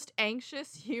 The most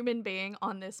anxious human being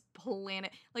on this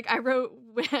planet. Like, I wrote,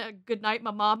 good night,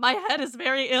 my mom. My head is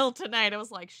very ill tonight. I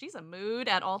was like, she's a mood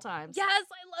at all times. Yes,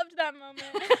 I loved that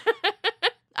moment.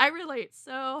 I relate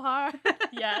so hard.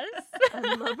 Yes.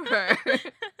 I love her.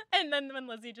 And then when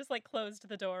Lizzie just like closed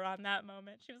the door on that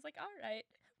moment, she was like, all right.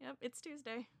 Yep, it's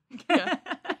Tuesday. Yeah.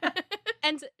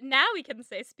 And now we can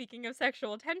say, speaking of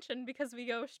sexual tension, because we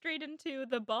go straight into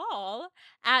the ball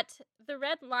at the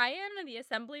Red Lion, the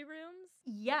assembly rooms.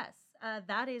 Yes,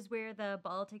 that is where the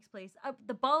ball takes place.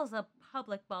 The ball is a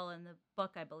public ball in the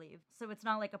book, I believe. So it's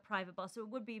not like a private ball. So it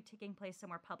would be taking place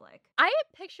somewhere public. I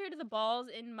pictured the balls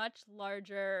in much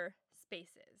larger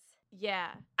spaces. Yeah.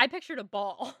 I pictured a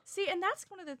ball. See, and that's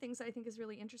one of the things I think is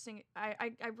really interesting.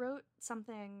 I wrote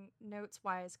something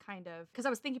notes-wise, kind of, because I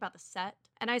was thinking about the set.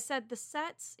 And I said the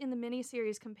sets in the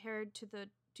miniseries compared to the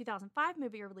 2005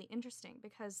 movie are really interesting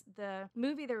because the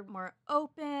movie, they're more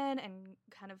open and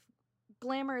kind of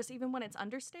glamorous even when it's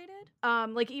understated.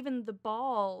 Like even the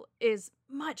ball is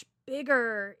much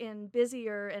bigger and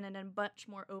busier and in a much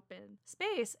more open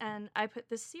space, and I put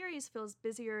the series feels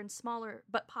busier and smaller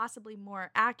but possibly more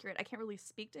accurate. I can't really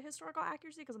speak to historical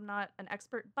accuracy because I'm not an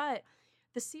expert, but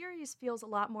the series feels a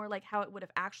lot more like how it would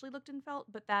have actually looked and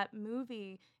felt, but that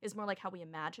movie is more like how we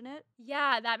imagine it.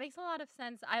 Yeah, that makes a lot of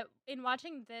sense. In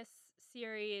watching this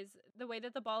series, the way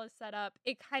that the ball is set up,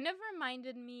 it kind of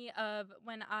reminded me of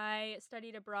when I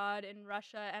studied abroad in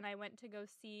Russia and I went to go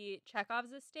see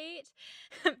Chekhov's estate.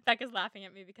 Becca's laughing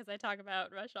at me because I talk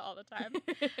about Russia all the time.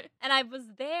 And I was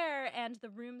there and the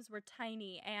rooms were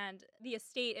tiny and the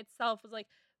estate itself was like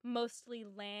mostly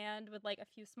land with like a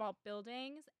few small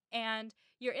buildings, and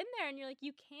you're in there and you're like,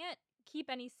 you can't keep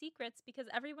any secrets because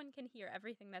everyone can hear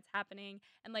everything that's happening,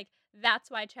 and like that's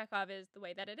why Chekhov is the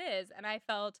way that it is. And I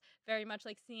felt very much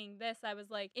like seeing this, I was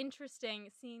like, interesting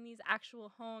seeing these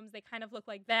actual homes, they kind of look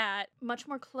like that, Much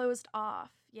more closed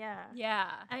off. Yeah. yeah.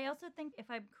 I also think, if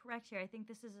I'm correct here, I think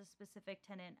this is a specific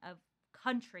tenet of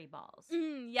country balls.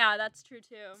 Yeah, that's true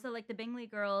too. So, like, the Bingley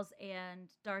girls and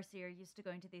Darcy are used to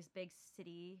going to these big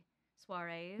city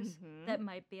soirees that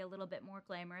might be a little bit more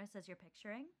glamorous as you're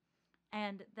picturing,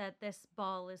 and that this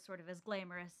ball is sort of as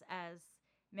glamorous as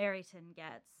Meryton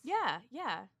gets. Yeah.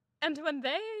 And when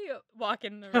they walk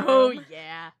in the room, Oh,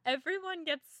 yeah. everyone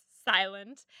gets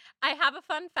silent. I have a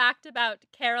fun fact about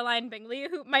Caroline Bingley,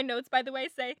 who my notes, by the way,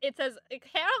 say it says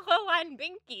Caroline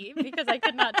Binky because I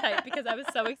could not type because I was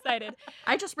so excited.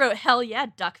 I just wrote hell yeah,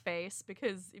 duckface,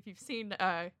 because if you've seen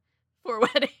Four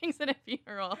Weddings and a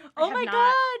Funeral, Oh have my not.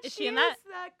 god, Is she in that?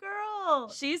 that girl.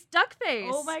 she's duckface.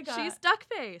 Oh my God. She's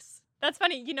duckface. That's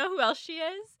funny. You know who else she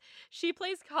is? She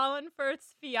plays Colin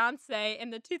Firth's fiance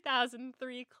in the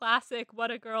 2003 classic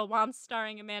What a Girl Wants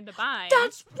starring Amanda Bynes.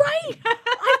 That's right.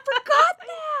 I forgot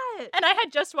that. And I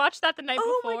had just watched that the night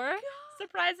Oh my before, God.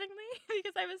 surprisingly,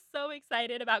 because I was so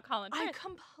excited about Colin I Firth.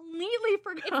 completely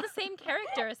forgot. It's the same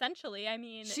character, essentially. I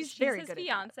mean, She's very his good at that.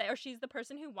 fiance, or she's the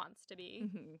person who wants to be.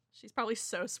 Mhm. She's probably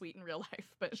so sweet in real life,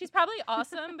 but She's probably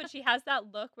awesome, but she has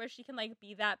that look where she can, like,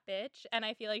 be that bitch, and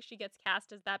I feel like she gets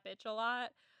cast as that bitch a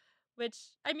lot, which,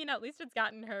 I mean, at least it's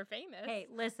gotten her famous. Hey,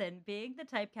 listen, being the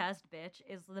typecast bitch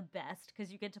is the best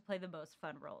because you get to play the most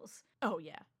fun roles. oh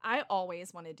yeah, I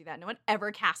always want to do that. No one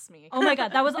ever casts me. Oh my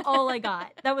god, that was all I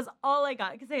got. That was all I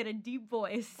got because I had a deep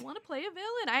voice. I want to play a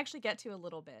villain. I actually get to a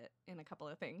little bit in a couple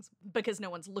of things because no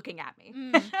one's looking at me.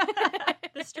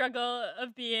 The struggle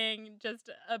of being just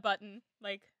a button,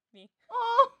 like me.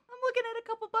 Oh, I'm looking at a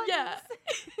couple buttons.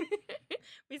 Yeah.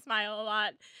 We smile a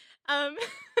lot.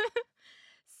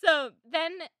 So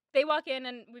then they walk in,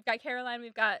 and we've got Caroline,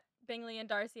 we've got Bingley and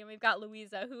Darcy, and we've got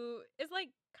Louisa, who is, like,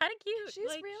 kind of cute. She's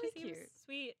like, really she seems cute.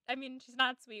 sweet. I mean, she's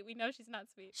not sweet. We know she's not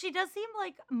sweet. She does seem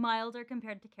like milder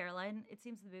compared to Caroline. It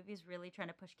seems the movie's really trying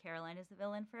to push Caroline as the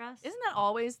villain for us. Isn't that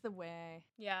always the way?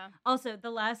 Yeah. Also, the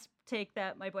last take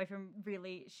that my boyfriend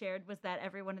really shared was that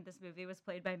everyone in this movie was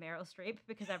played by Meryl Streep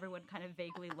because everyone kind of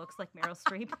vaguely looks like Meryl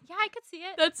Streep. Yeah, I could see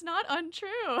it. That's not untrue.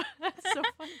 That's so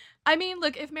funny. I mean,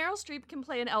 look, if Meryl Streep can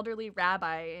play an elderly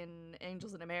rabbi in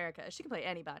Angels in America, she can play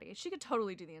anybody. She could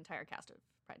totally do the entire cast of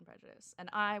Pride and Prejudice, and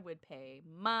I would pay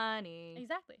money.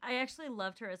 Exactly. I actually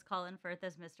loved her as Colin Firth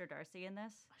as Mr. Darcy in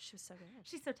this. Oh, she was so good.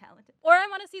 She's so talented. Or I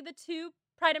want to see the two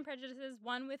Pride and Prejudices,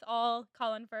 one with all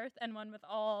Colin Firth and one with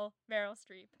all Meryl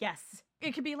Streep. Yes.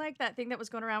 It could be like that thing that was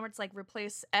going around where it's like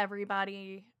replace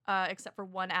everybody except for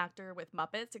one actor with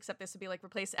Muppets, except this would be like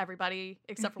replace everybody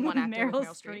except for one actor with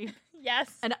Meryl Streep.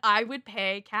 Yes. And I would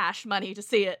pay cash money to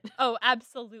see it. Oh,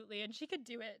 absolutely. And she could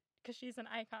do it because she's an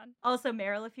icon. Also,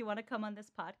 Meryl, if you want to come on this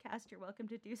podcast, you're welcome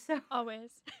to do so. Always.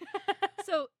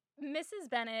 So Mrs.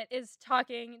 Bennet is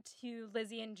talking to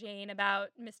Lizzie and Jane about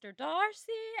Mr.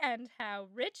 Darcy and how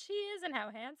rich he is and how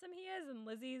handsome he is. And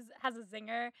Lizzie's has a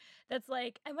zinger that's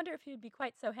like, I wonder if he would be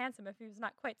quite so handsome if he was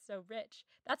not quite so rich.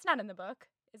 That's not in the book,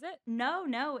 is it?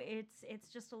 No, it's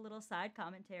just a little side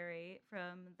commentary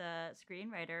from the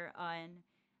screenwriter on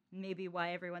maybe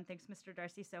why everyone thinks Mr.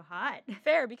 Darcy's so hot.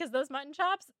 Fair, because those mutton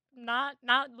chops, not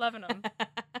loving them.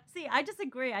 See, I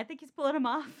disagree. I think he's pulling him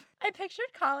off. I pictured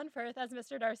Colin Firth as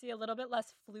Mr. Darcy a little bit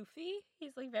less floofy.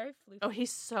 He's like very floofy. Oh,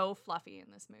 he's so fluffy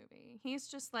in this movie. He's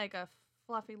just like a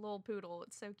fluffy little poodle.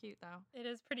 It's so cute, though. It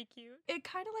is pretty cute. It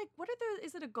kind of like,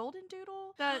 is it a golden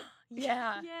doodle?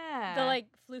 Yeah. Yeah. The like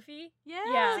floofy. Yeah.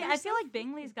 Yeah. See, they're I so feel like fluffy.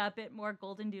 Bingley's got a bit more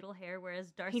golden doodle hair,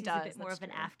 whereas Darcy's a does, bit more that's of an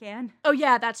true. Afghan. Oh,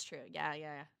 yeah, that's true. Yeah.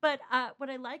 But what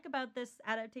I like about this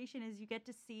adaptation is you get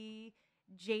to see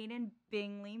Jane and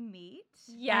Bingley meet.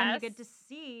 And you Yes. get to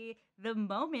see the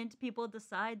moment people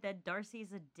decide that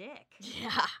Darcy's a dick.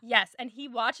 Yeah. Yes, and he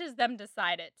watches them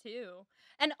decide it too.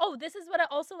 And oh, this is what I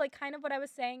also like kind of what I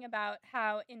was saying about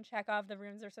how in Chekhov the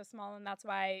rooms are so small and that's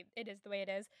why it is the way it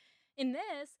is. In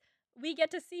this, we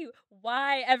get to see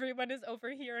why everyone is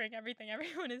overhearing everything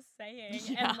everyone is saying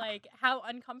Yeah. and like how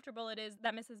uncomfortable it is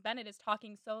that Mrs. Bennet is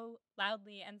talking so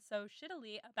loudly and so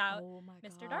shittily about Oh my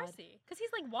Mr. God. Darcy. Because he's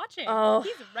like watching. Oh.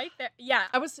 He's right there. Yeah.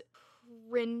 I was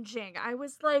cringing. I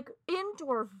was like,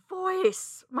 indoor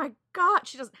voice. My God.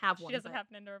 She doesn't have one. She doesn't but have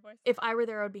an indoor voice. If I were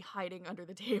there, I would be hiding under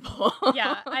the table.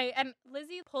 Yeah, and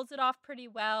Lizzie pulls it off pretty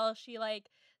well. She like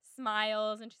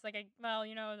smiles and she's like, well,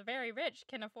 you know, the very rich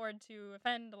can afford to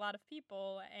offend a lot of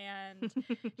people, and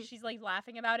she's like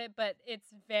laughing about it, but it's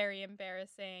very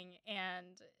embarrassing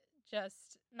and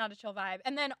just not a chill vibe.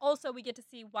 And then also we get to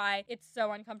see why it's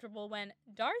so uncomfortable when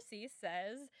Darcy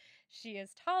says she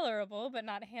is tolerable but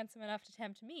not handsome enough to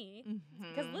tempt me,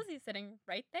 because Mhm. Lizzie's sitting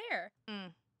right there.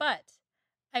 Mm. But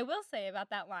I will say about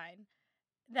that line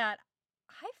that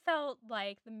I felt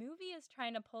like the movie is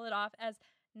trying to pull it off as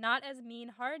not as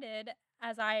mean-hearted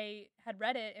as I had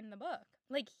read it in the book.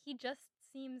 Like, he just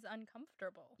seems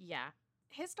uncomfortable. Yeah.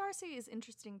 His Darcy is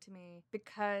interesting to me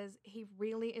because he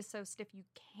really is so stiff you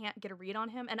can't get a read on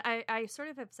him. And I sort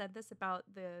of have said this about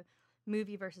the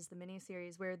movie versus the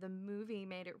miniseries, where the movie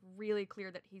made it really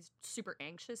clear that he's super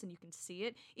anxious and you can see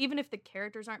it. Even if the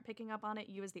characters aren't picking up on it,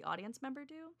 you as the audience member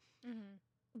do. Mm-hmm.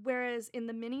 Whereas in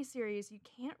the miniseries, you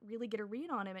can't really get a read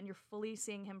on him and you're fully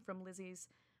seeing him from Lizzie's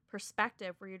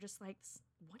perspective, where you're just like,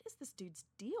 what is this dude's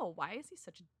deal? Why is he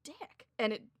such a dick?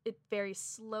 And it very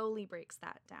slowly breaks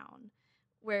that down.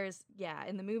 Whereas, yeah,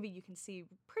 in the movie, you can see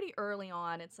pretty early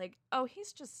on, it's like, oh,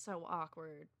 he's just so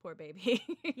awkward. Poor baby.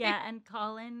 Yeah, and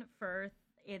Colin Firth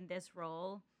in this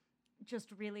role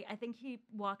just really, I think he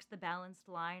walks the balanced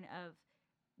line of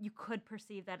you could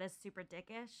perceive that as super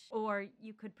dickish, or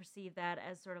you could perceive that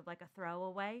as sort of like a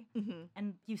throwaway. Mm-hmm.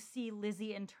 And you see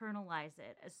Lizzie internalize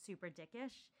it as super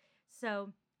dickish. So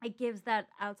it gives that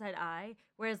outside eye,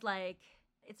 whereas like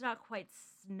it's not quite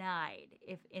snide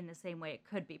if in the same way it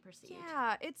could be perceived.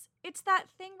 Yeah, it's that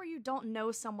thing where you don't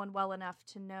know someone well enough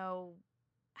to know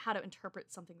how to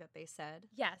interpret something that they said.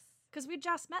 Yes. Because we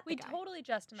just met the We guy. totally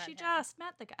just met She him. just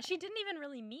met the guy. She didn't even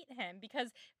really meet him because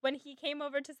when he came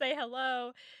over to say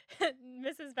hello,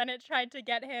 Mrs. Bennet tried to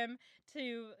get him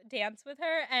to dance with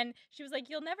her, and she was like,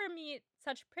 "You'll never meet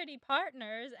such pretty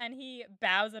partners," and he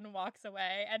bows and walks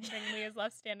away, and Bingley is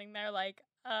left standing there like,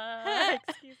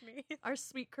 excuse me. Our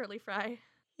sweet curly fry.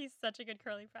 He's such a good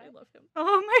curly fry. I love him.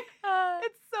 Oh my Uh,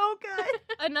 it's so good.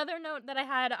 Another note that I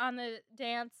had on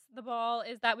the ball,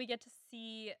 is that we get to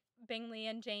see Bingley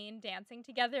and Jane dancing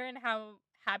together and how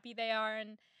happy they are,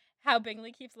 and how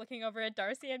Bingley keeps looking over at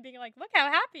Darcy and being like, look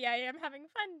how happy I am having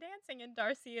fun dancing. And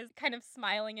Darcy is kind of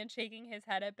smiling and shaking his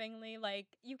head at Bingley. Like,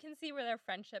 you can see where their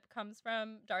friendship comes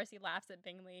from. Darcy laughs at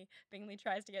Bingley. Bingley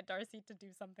tries to get Darcy to do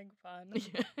something fun.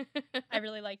 I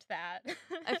really liked that.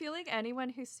 I feel like anyone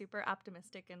who's super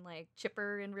optimistic and like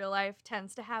chipper in real life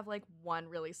tends to have like one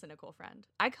really cynical friend.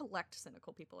 I collect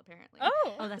cynical people apparently.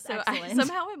 Oh, That's So excellent.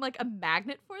 somehow I'm like a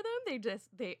magnet for them.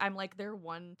 I'm like their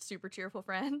one super cheerful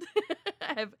friend.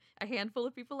 I have a handful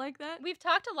of people like that. we've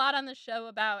talked a lot on the show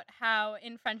about how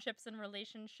in friendships and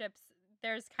relationships,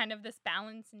 there's kind of this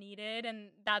balance needed, and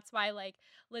that's why like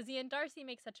Lizzie and Darcy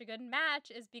make such a good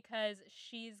match, is because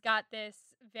she's got this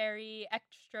very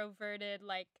extroverted,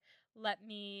 like, let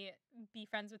me be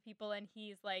friends with people, and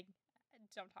he's like,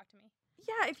 don't talk to me.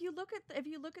 Yeah, if you look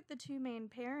at the two main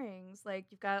pairings, like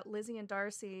you've got Lizzie and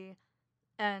Darcy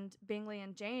and Bingley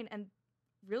and Jane, and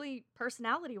really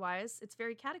personality-wise, it's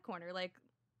very catty-corner. Like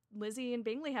Lizzie and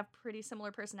Bingley have pretty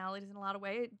similar personalities in a lot of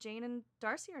ways. Jane and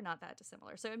Darcy are not that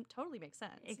dissimilar, so it totally makes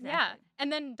sense. Exactly. Yeah,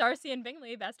 and then Darcy and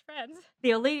Bingley, best friends.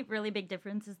 The only really big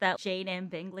difference is that Jane and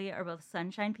Bingley are both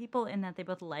sunshine people in that they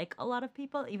both like a lot of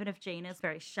people, even if Jane is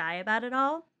very shy about it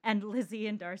all. And Lizzie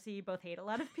and Darcy both hate a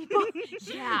lot of people.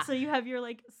 Yeah. So you have your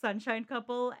like sunshine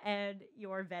couple and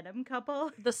your venom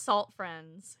couple. The salt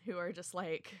friends who are just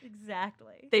like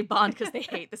Exactly. they bond because they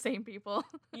hate the same people.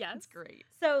 Yes. It's great.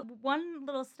 So one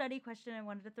little study question I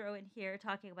wanted to throw in here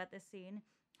talking about this scene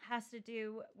has to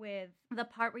do with the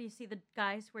part where you see the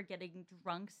guys who are getting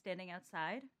drunk standing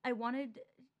outside. I wanted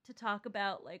to talk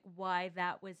about like why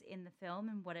that was in the film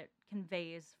and what it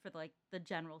conveys for like the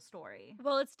general story.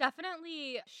 Well, it's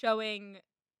definitely showing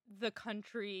the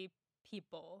country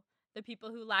people, the people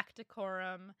who lack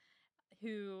decorum,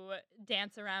 who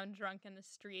dance around drunk in the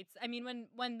streets. I mean,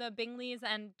 when the Bingleys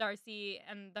and Darcy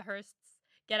and the Hursts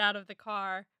get out of the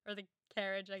car, or the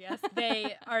carriage, I guess,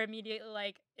 they are immediately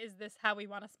like, is this how we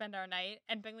want to spend our night?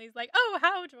 And Bingley's like, oh,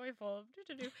 how joyful.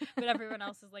 But everyone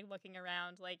else is like looking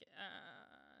around like,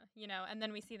 you know, and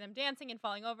then we see them dancing and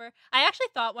falling over. I actually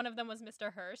thought one of them was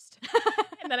Mr. Hurst.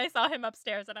 And then I saw him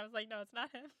upstairs and I was like, no, it's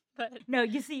not him. But No,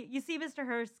 you see Mr.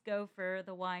 Hurst go for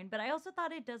the wine, but I also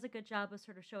thought it does a good job of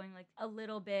sort of showing like a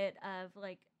little bit of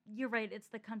like, you're right, it's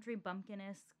the country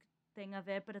bumpkin-esque thing of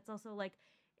it, but it's also like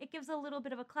it gives a little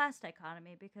bit of a class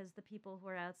dichotomy because the people who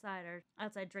are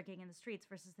outside drinking in the streets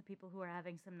versus the people who are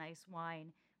having some nice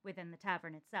wine within the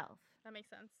tavern itself. that makes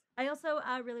sense. I also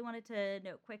really wanted to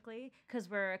note quickly, because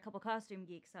we're a couple costume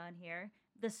geeks on here,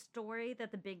 the story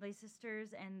that the Bingley sisters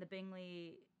and the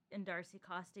Bingley and Darcy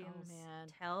costumes man.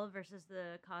 tell versus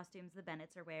the costumes the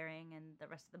Bennets are wearing and the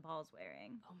rest of the ball's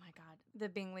wearing. Oh my god. The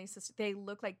Bingley sisters, they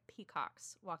look like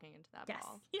peacocks walking into that Yes.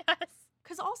 ball. Yes.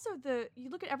 Because also you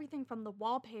look at everything from the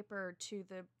wallpaper to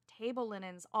the table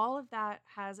linens, all of that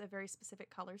has a very specific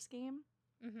color scheme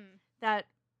Mm-hmm. that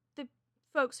the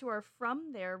folks who are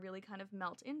from there really kind of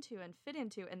melt into and fit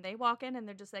into, and they walk in and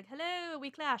they're just like, hello, we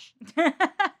clash.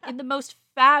 in the most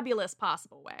fabulous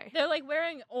possible way. They're like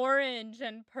wearing orange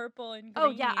and purple and green. Oh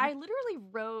yeah, I literally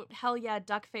wrote, hell yeah,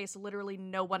 duckface, literally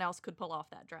no one else could pull off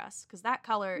that dress. Because that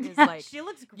color is like, she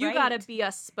looks great. you gotta be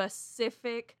a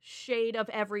specific shade of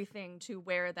everything to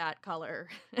wear that color.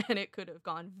 And it could have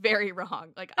gone very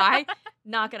wrong. Like,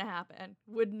 not gonna happen.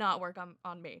 Would not work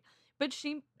on me. But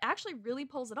she actually really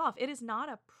pulls it off. It is not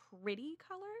a pretty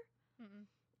color,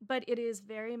 but it is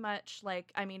very much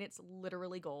like, I mean, it's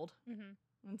literally gold.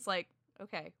 It's like,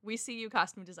 okay, we see you,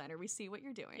 costume designer. We see what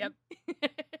you're doing. Yep.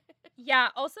 Yeah,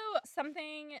 also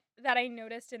something that I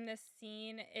noticed in this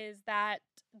scene is that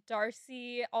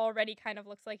Darcy already kind of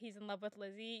looks like he's in love with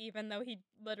Lizzie, even though he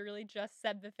literally just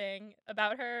said the thing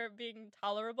about her being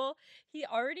tolerable. He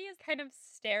already is kind of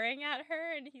staring at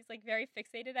her and he's like very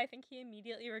fixated. I think he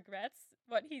immediately regrets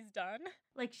what he's done.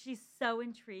 Like, she's so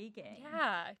intriguing.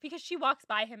 Yeah, because she walks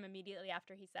by him immediately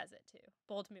after he says it too.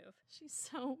 Bold move. She's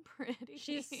so pretty.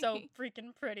 She's so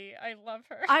freaking pretty. I love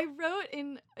her. I wrote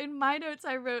in my notes,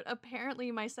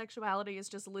 apparently my sexuality is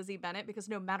just Lizzie Bennet, because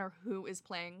no matter who is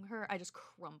playing her, I just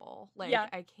crumble. Like, Yeah.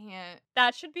 I can't.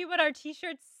 That should be what our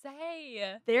t-shirts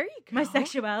say. There you go. My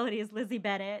sexuality is Lizzie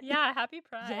Bennet. Yeah, happy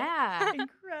Pride. Yeah.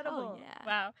 Incredible. Oh, yeah.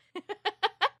 Wow.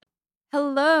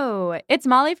 Hello, it's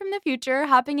Molly from the future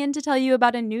hopping in to tell you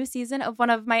about a new season of one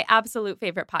of my absolute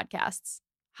favorite podcasts.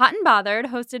 Hot and Bothered,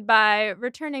 hosted by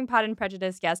returning Pod and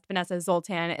Prejudice guest Vanessa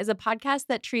Zoltan, is a podcast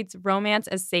that treats romance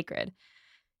as sacred.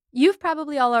 You've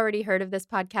probably all already heard of this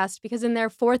podcast because in their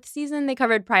 4th season, they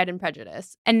covered Pride and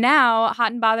Prejudice. And now,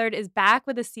 Hot and Bothered is back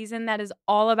with a season that is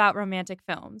all about romantic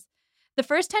films. The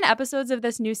first 10 episodes of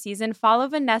this new season follow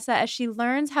Vanessa as she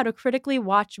learns how to critically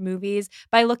watch movies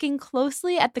by looking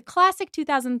closely at the classic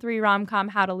 2003 rom-com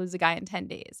How to Lose a Guy in 10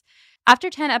 Days. After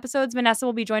 10 episodes, Vanessa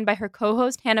will be joined by her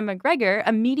co-host Hannah McGregor,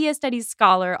 a media studies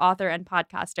scholar, author, and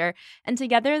podcaster, and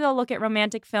together they'll look at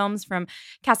romantic films from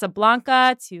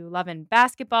Casablanca to Love and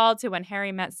Basketball to When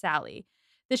Harry Met Sally.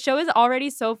 The show is already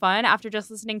so fun after just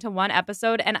listening to one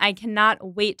episode, and I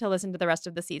cannot wait to listen to the rest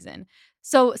of the season.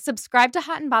 So subscribe to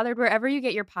Hot and Bothered wherever you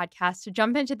get your podcasts to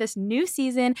jump into this new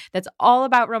season that's all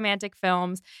about romantic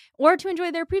films, or to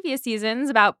enjoy their previous seasons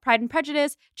about Pride and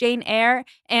Prejudice, Jane Eyre,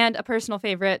 and a personal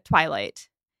favorite, Twilight.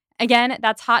 Again,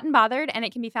 that's Hot and Bothered, and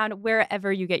it can be found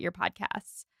wherever you get your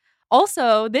podcasts.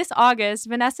 Also, this August,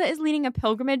 Vanessa is leading a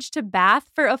pilgrimage to Bath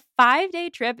for a 5-day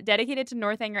trip dedicated to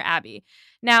Northanger Abbey.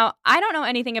 Now, I don't know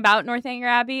anything about Northanger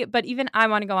Abbey, but even I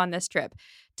want to go on this trip.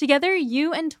 Together,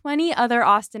 you and 20 other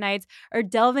Austinites are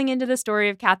delving into the story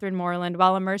of Catherine Morland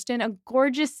while immersed in a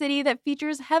gorgeous city that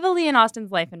features heavily in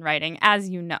Austen's life and writing, as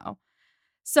you know.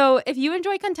 So if you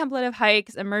enjoy contemplative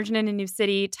hikes, immersion in a new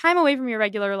city, time away from your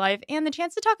regular life, and the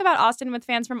chance to talk about Austen with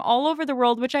fans from all over the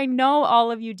world, which I know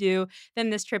all of you do, then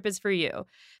this trip is for you.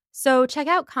 So check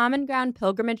out Common Ground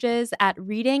Pilgrimages at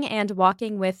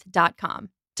readingandwalkingwith.com.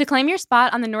 To claim your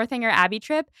spot on the Northanger Abbey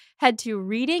trip, head to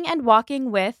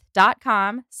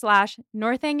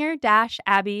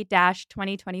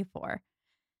readingandwalkingwith.com/Northanger-Abbey-2024.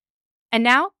 And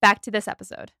now, back to this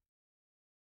episode.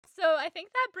 So I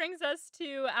think that brings us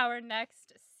to our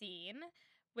next scene,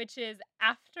 which is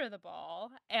after the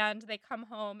ball, and they come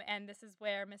home, and this is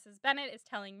where Mrs. Bennet is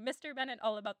telling Mr. Bennet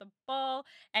all about the ball,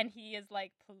 and he is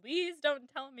like, please don't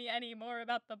tell me any more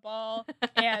about the ball,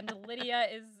 and Lydia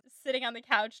is sitting on the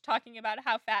couch talking about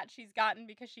how fat she's gotten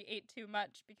because she ate too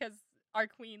much, because our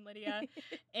queen, Lydia.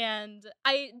 And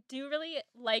I do really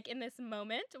like in this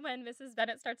moment when Mrs.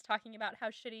 Bennet starts talking about how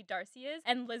shitty Darcy is,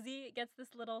 and Lizzie gets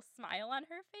this little smile on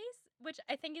her face, which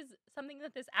I think is something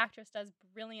that this actress does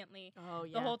brilliantly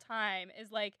the whole time,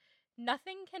 is like,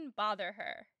 nothing can bother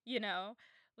her, you know?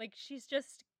 Like, she's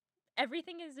just,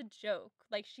 everything is a joke.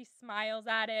 Like, she smiles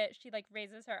at it, she like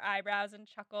raises her eyebrows and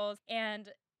chuckles,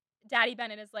 and Daddy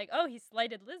Bennet is like, oh, he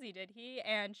slighted Lizzie, did he?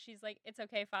 And she's like, it's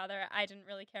okay, Father. I didn't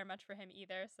really care much for him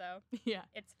either, so Yeah.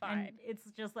 it's fine. And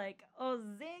it's just like, oh,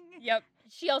 zing. Yep.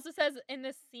 She also says in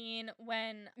this scene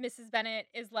when Mrs. Bennet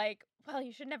is like, well,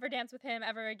 you should never dance with him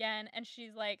ever again. And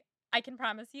she's like, I can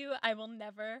promise you I will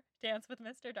never dance with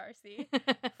Mr. Darcy.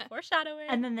 Foreshadowing.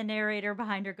 And then the narrator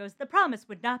behind her goes, the promise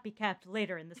would not be kept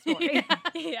later in the story.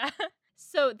 Yeah.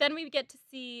 So then we get to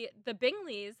see the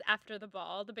Bingleys after the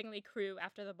ball, the Bingley crew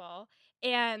after the ball,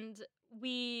 and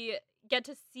we get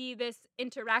to see this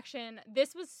interaction.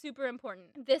 This was super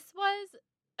important. This was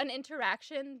an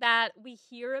interaction that we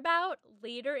hear about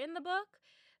later in the book,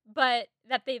 but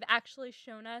that they've actually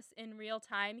shown us in real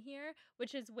time here,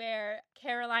 which is where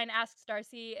Caroline asks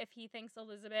Darcy if he thinks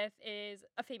Elizabeth is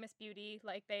a famous beauty,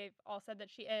 like they've all said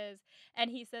that she is, and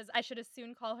he says, I should as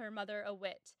soon call her mother a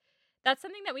wit. That's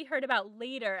something that we heard about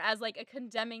later as like a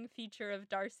condemning feature of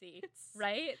Darcy,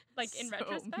 right? Like in So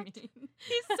retrospect. mean.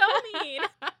 He's so mean.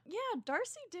 Yeah,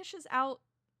 Darcy dishes out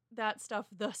that stuff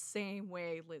the same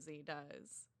way Lizzie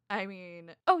does. I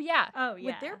mean, Oh yeah. Oh, yeah.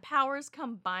 with their powers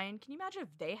combined, can you imagine if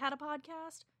they had a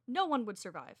podcast? No one would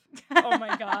survive. Oh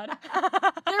my god.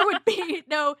 There would be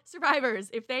no survivors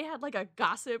if they had like a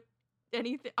gossip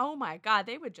anything. Oh my god,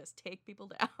 they would just take people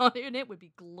down and it would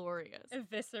be glorious.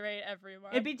 Eviscerate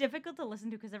everyone. It'd be difficult to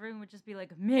listen to because everyone would just be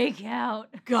like, make out.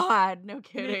 God, no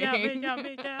kidding. Make out, make out,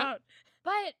 make out.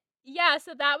 But yeah,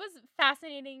 so that was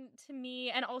fascinating to me.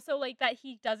 And also, like, that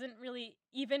he doesn't really,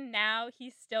 even now,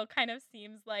 he still kind of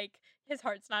seems like his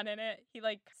heart's not in it. He,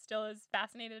 like, still is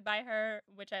fascinated by her,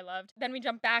 which I loved. Then we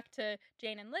jump back to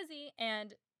Jane and Lizzie,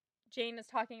 and Jane is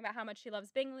talking about how much she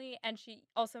loves Bingley, and she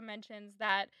also mentions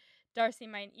that Darcy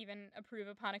might even approve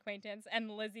upon acquaintance. And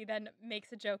Lizzie then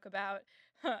makes a joke about,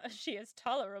 she is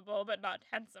tolerable, but not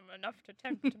handsome enough to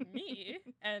tempt me.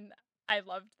 And I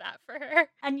loved that for her.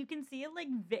 And you can see it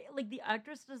like the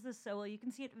actress does this so well. You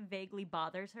can see it vaguely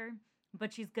bothers her,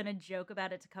 but she's gonna joke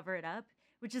about it to cover it up,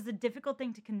 which is a difficult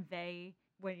thing to convey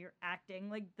when you're acting.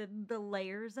 Like the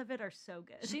layers of it are so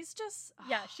good. She's just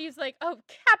Yeah, she's like, oh,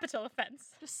 capital offense.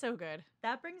 just so good.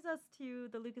 That brings us to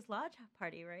the Lucas Lodge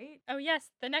party, right? Oh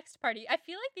yes, the next party. I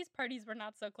feel like these parties were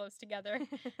not so close together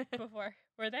before,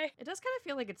 were they? It does kind of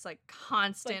feel like it's like It's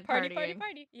constant like party, partying. party,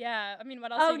 party. Yeah, I mean,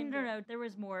 what else? Oh are you gonna do? no, there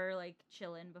was more like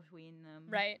chilling between them,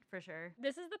 Right. For sure.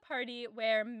 This is the party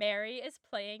where Mary is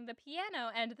playing the piano,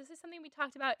 and this is something we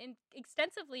talked about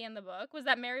extensively in the book, was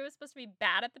that Mary was supposed to be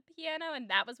bad at the piano, and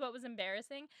that was what was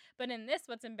embarrassing. But in this,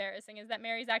 what's embarrassing is that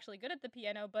Mary's actually good at the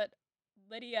piano, but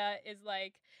Lydia is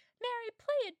like, Mary,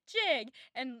 play a jig.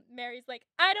 And Mary's like,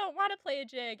 I don't want to play a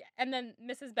jig. And then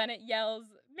Mrs. Bennet yells,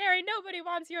 Mary, nobody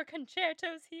wants your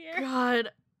concertos here.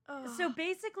 God. So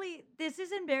basically, this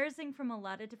is embarrassing from a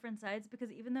lot of different sides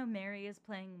because even though Mary is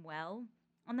playing well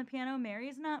on the piano, Mary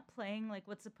is not playing like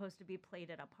what's supposed to be played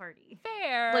at a party.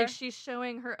 Fair. Like she's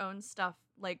showing her own stuff,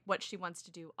 like what she wants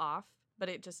to do off, but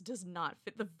it just does not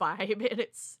fit the vibe.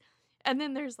 And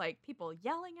then there's like people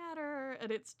yelling at her,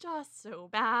 and it's just so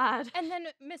bad. And then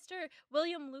Mr.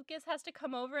 William Lucas has to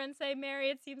come over and say, Mary,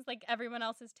 it seems like everyone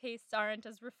else's tastes aren't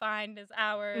as refined as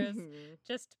ours.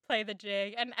 Just play the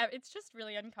jig. And it's just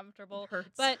really uncomfortable. It hurts.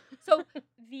 But so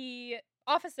the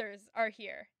officers are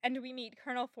here, and we meet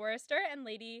Colonel Forrester and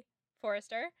Lady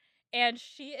Forrester. And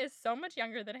she is so much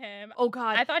younger than him. Oh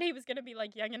God. I thought he was going to be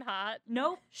like young and hot.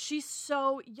 Nope. She's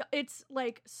so it's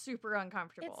like super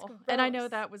uncomfortable. It's And I know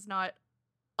gross. that was not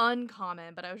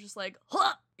uncommon, but I was just like,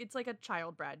 huh! It's like a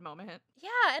child bride moment. Yeah,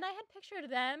 and I had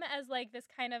pictured them as like this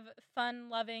kind of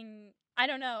fun-loving, I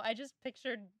don't know, I just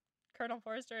pictured Colonel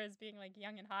Forrester as being like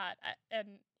young and hot, and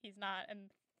he's not,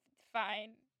 and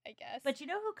fine, I guess. But you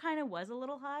know who kind of was a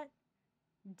little hot?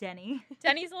 Denny.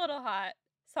 Denny's a little hot.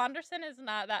 Saunderson is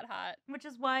not that hot. Which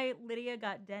is why Lydia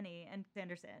got Denny and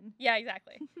Sanderson. Yeah,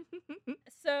 exactly.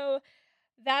 So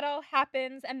that all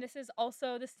happens, and this is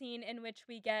also the scene in which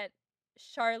we get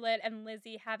Charlotte and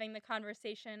Lizzie having the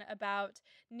conversation about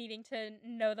needing to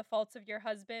know the faults of your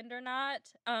husband or not,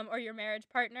 or your marriage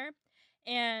partner.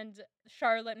 And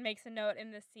Charlotte makes a note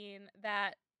in this scene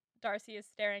that Darcy is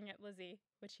staring at Lizzie,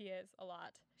 which he is a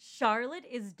lot. Charlotte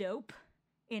is dope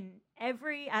in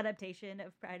every adaptation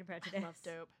of Pride and Prejudice. I love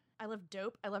dope. I love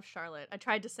dope. I love Charlotte. I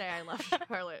tried to say I love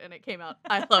Charlotte, and it came out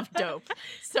I love dope.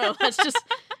 So let's just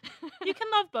You can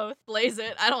love both. blaze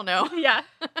it. I don't know. Yeah.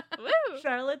 Woo!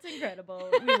 Charlotte's incredible.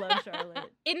 We love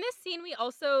Charlotte. In this scene, we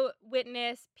also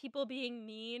witness people being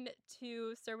mean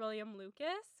to Sir William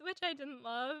Lucas, which I didn't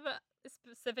love.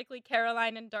 Specifically,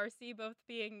 Caroline and Darcy both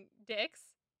being dicks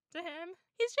to him.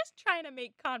 He's just trying to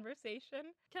make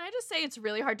conversation. Can I just say it's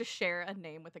really hard to share a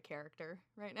name with a character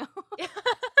right now?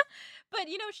 But,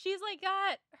 you know, she's like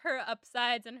got her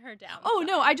upsides and her downsides. Oh,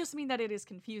 no, I just mean that it is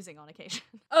confusing on occasion.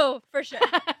 Oh, for sure.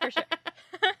 For sure.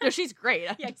 No, she's great.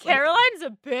 I'm Yeah, just like- Caroline's a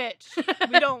bitch.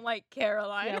 We don't like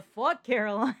Caroline. Yeah, fuck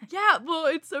Caroline. Yeah, well,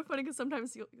 it's so funny because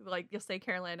sometimes you'll say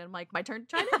Caroline, and I'm like, my turn to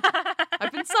chime in.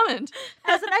 I've been summoned.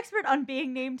 As an expert on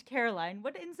being named Caroline,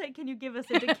 what insight can you give us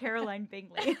into Caroline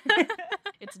Bingley?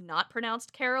 It's not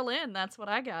pronounced Carolyn. That's what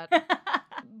I got.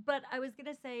 But I was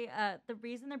gonna say, the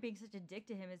reason they're being such a dick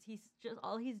to him is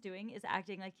all he's doing is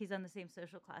acting like he's on the same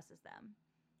social class as them,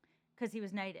 because he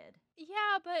was knighted.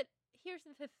 Yeah, but here's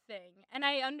the thing, and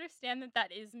I understand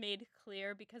that is made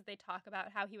clear because they talk about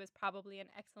how he was probably an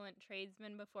excellent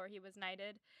tradesman before he was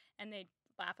knighted, and they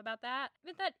laugh about that.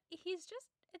 But that he's just,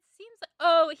 it seems like,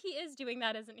 oh, he is doing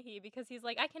that, isn't he? Because he's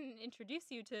like, I can introduce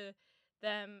you to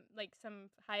them, like some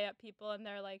high up people, and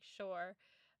they're like, sure.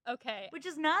 Okay. which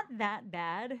is not that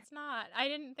bad, It's not. I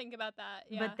didn't think about that.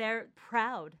 Yeah. but they're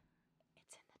proud.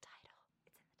 it's in the title.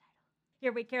 It's in the title.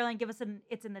 Here, wait, Caroline, give us an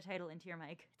 "it's in the title" into your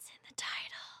mic. It's in the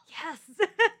title. Yes.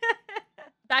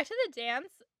 Back to the dance.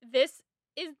 This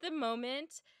is the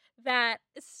moment that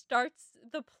starts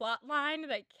the plot line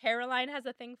that Caroline has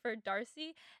a thing for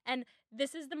Darcy. And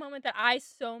this is the moment that I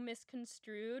so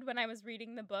misconstrued when I was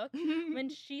reading the book. When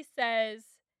she says,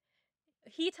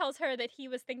 he tells her that he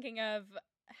was thinking of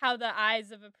how the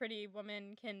eyes of a pretty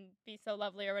woman can be so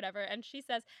lovely or whatever. And she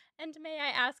says, and may I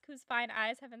ask whose fine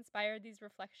eyes have inspired these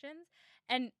reflections?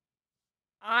 And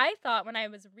I thought when I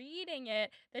was reading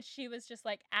it that she was just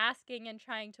like asking and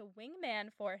trying to wingman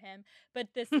for him. But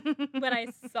this, when I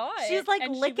saw it, She's like and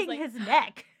she was licking like- his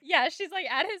neck. Yeah, she's like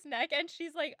at his neck and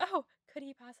she's like, oh, could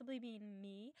he possibly be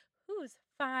me? Who's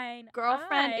fine?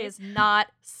 Girlfriend eyes?" is not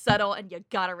subtle, and you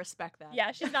gotta respect that.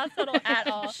 Yeah, she's not subtle at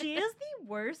all. She is the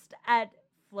worst at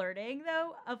flirting,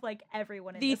 though, of like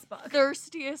everyone in The this book.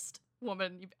 thirstiest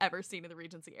woman you've ever seen in the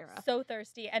Regency era. So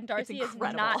thirsty, and Darcy is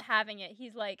incredible. not having it.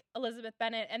 He's like, Elizabeth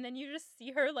Bennet, and then you just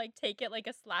see her like take it like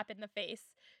a slap in the face.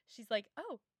 She's like,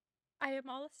 oh, I am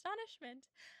all astonishment.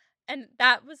 And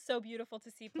that was so beautiful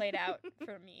to see played out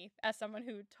for me as someone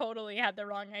who totally had the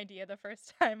wrong idea the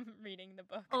first time reading the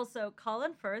book. Also,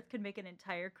 Colin Firth could make an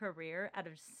entire career out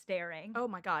of staring. Oh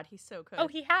my god, he's so good. Oh,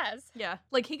 he has. Yeah,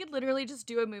 like he could literally just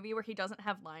do a movie where he doesn't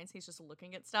have lines, he's just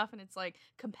looking at stuff, and it's like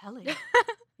compelling.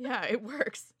 Yeah, it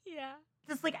works. Yeah.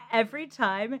 Just like every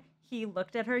time he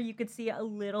looked at her, you could see a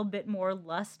little bit more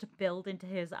lust build into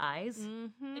his eyes.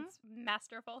 Mm-hmm. It's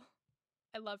masterful.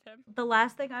 I love him. The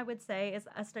last thing I would say is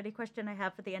a study question I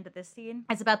have for the end of this scene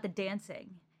is about the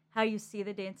dancing. How you see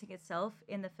the dancing itself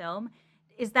in the film.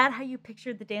 Is that how you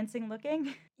pictured the dancing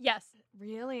looking? Yes.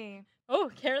 Really? Oh,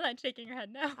 Caroline shaking her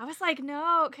head no. I was like,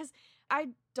 no, because I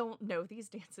don't know these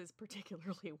dances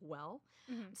particularly well.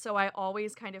 Mhm. So I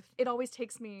always it always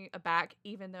takes me aback,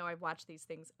 even though I've watched these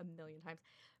things a million times.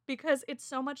 Because it's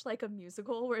so much like a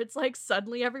musical where it's like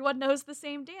suddenly everyone knows the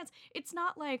same dance. It's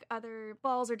not like other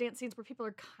balls or dance scenes where people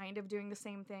are kind of doing the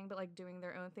same thing, but like doing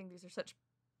their own thing. These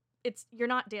are you're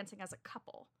not dancing as a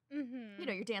couple. Mm-hmm. You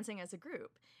know, you're dancing as a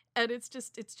group. And it's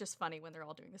just funny when they're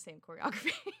all doing the same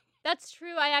choreography. That's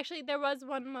true. There was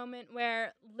one moment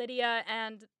where Lydia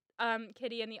and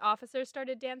Kitty and the officers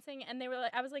started dancing, and they were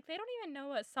like, I was like, they don't even know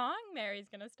what song Mary's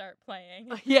gonna start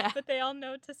playing, Yeah. but they all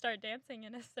know to start dancing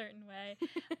in a certain way.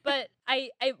 But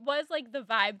it was like the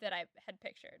vibe that I had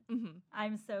pictured. Mm-hmm.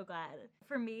 I'm so glad.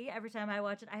 For me, every time I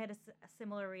watch it, I had a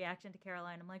similar reaction to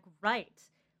Caroline. I'm like, right.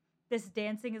 This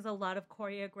dancing is a lot of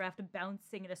choreographed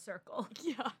bouncing in a circle.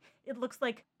 Yeah. It looks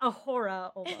like a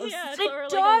horror almost. Yeah, It or like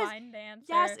does. a line dance.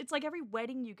 Yes, or- it's like every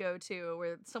wedding you go to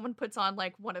where someone puts on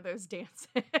like one of those dances.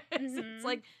 Mhm. It's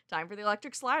like time for the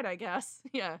electric slide, I guess.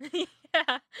 Yeah.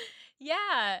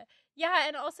 Yeah,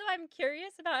 and also I'm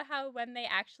curious about how when they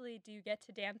actually do get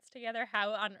to dance together,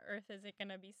 how on earth is it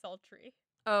gonna be sultry?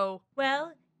 Oh,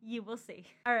 Well, you will see.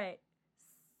 All right.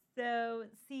 So,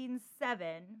 scene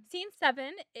 7. Scene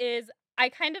 7 is, I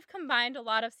kind of combined a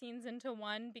lot of scenes into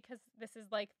one because this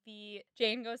is like the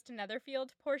Jane goes to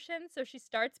Netherfield portion. So she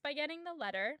starts by getting the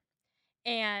letter,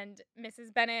 and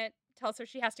Mrs. Bennet tells her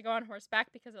she has to go on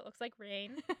horseback because it looks like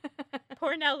rain.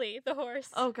 Poor Nellie, the horse.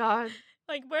 oh God.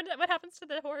 Like, what happens to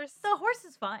the horse? The horse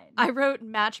is fine. I wrote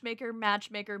matchmaker,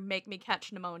 make me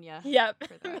catch pneumonia. Yep.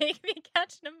 For that. Make me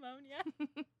catch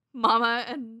pneumonia. Mama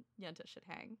and Yenta should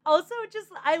hang. Also,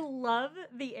 I love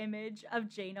the image of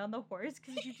Jane on the horse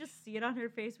because you just see it on her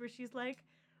face where she's like,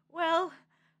 well,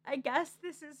 I guess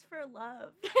this is for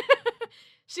love.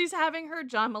 She's having her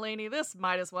John Mulaney, this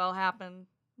might as well happen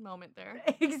moment there.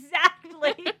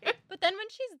 Exactly. But then when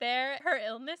she's there, her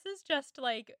illness is just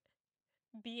like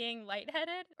being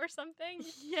lightheaded or something.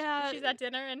 Yeah. She's at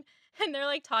dinner and they're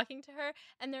like talking to her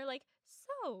and they're like,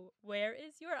 so where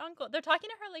is your uncle? They're talking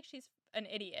to her like she's an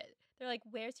idiot. They're like,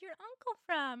 where's your uncle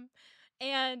from?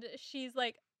 And she's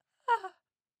like, oh,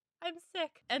 I'm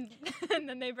sick. And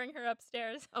then they bring her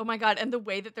upstairs. Oh my God. And the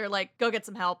way that they're like, go get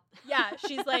some help. Yeah,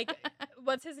 she's like,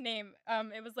 what's his name?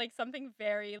 It was like something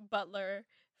very Butler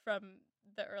from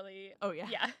the early, Oh yeah.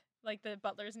 yeah, like the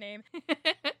Butler's name.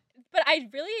 But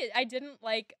I didn't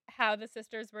like how the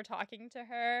sisters were talking to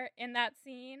her in that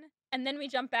scene. And then we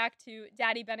jump back to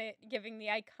Daddy Bennet giving the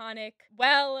iconic,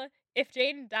 well, if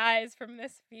Jane dies from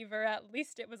this fever, at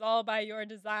least it was all by your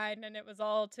design and it was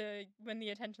all to win the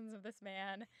attentions of this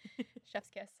man. Chef's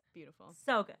kiss. Beautiful.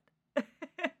 So good.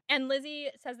 And Lizzie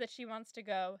says that she wants to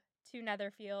go to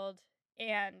Netherfield.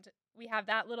 And we have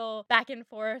that little back and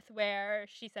forth where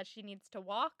she says she needs to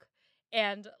walk.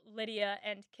 and Lydia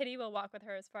and Kitty will walk with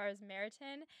her as far as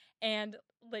Meriton. And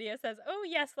Lydia says, "Oh,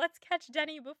 yes, let's catch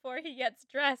Denny before he gets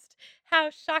dressed. How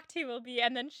shocked he will be."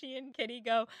 And then she and Kitty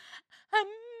go, and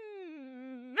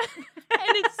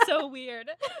it's so weird.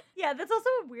 Yeah, that's also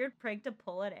a weird prank to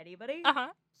pull at anybody. Uh-huh.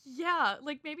 Yeah,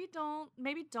 like maybe don't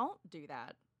do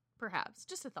that. Perhaps.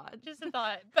 Just a thought. Just a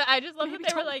thought. But I just love Maybe that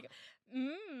they were don't. like,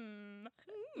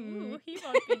 ooh, he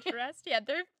won't be dressed. Yeah,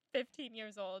 they're 15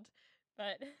 years old.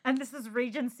 But And this is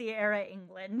Regency era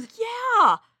England.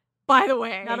 Yeah. By the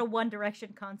way, Not a One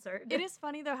Direction concert. it is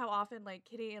funny though how often like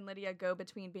Kitty and Lydia go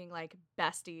between being like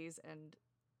besties and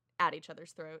at each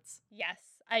other's throats. yes,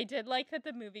 I did like that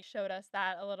the movie showed us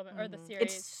that a little bit, or the Mhm.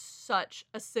 series. It's such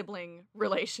a sibling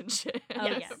relationship. Oh,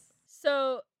 yes.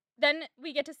 So then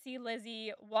we get to see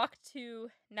Lizzie walk to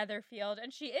Netherfield,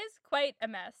 and she is quite a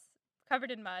mess,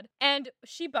 covered in mud. And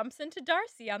she bumps into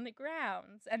Darcy on the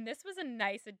grounds. And this was a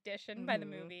nice addition by the Mhm.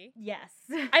 movie. Yes.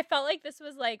 I felt like this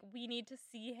was like, we need to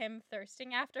see him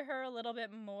thirsting after her a little bit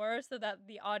more so that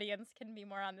the audience can be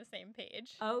more on the same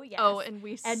page. Oh, yes. Oh, and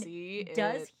we And see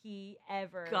does it. he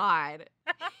ever? God.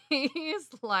 He's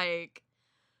like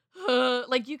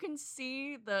you can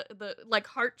see the like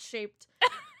heart-shaped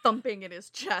thumping in his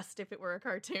chest if it were a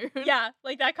cartoon. Yeah,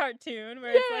 like that cartoon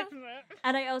where it's like,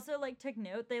 And I also took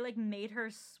note they made her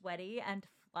sweaty and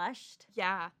flushed.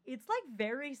 Yeah. It's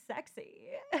very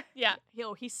sexy. yeah.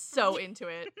 He's so into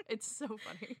it. It's so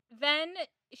funny. Then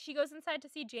she goes inside to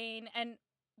see Jane, and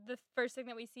the first thing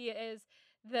that we see is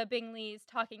the Bingleys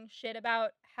talking shit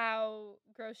about how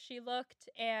gross she looked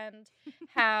and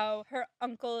how her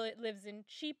uncle lives in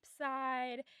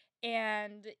Cheapside.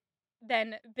 And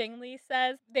then Bingley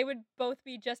says they would both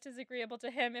be just as agreeable to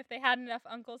him if they had enough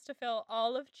uncles to fill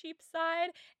all of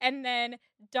Cheapside. And then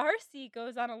Darcy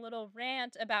goes on a little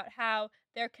rant about how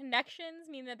their connections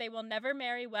mean that they will never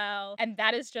marry well, and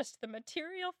that is just the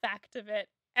material fact of it.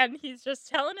 And he's just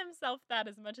telling himself that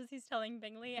as much as he's telling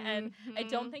Bingley. And I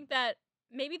don't Mhm. think that,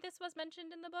 maybe this was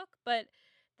mentioned in the book, but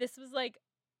this was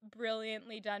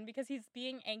brilliantly done because he's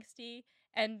being angsty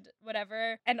and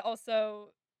whatever, and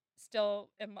also still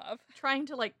in love. Trying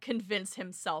to convince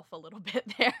himself a little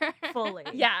bit there. Fully.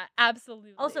 Yeah,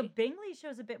 absolutely. Also, Bingley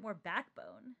shows a bit more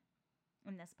backbone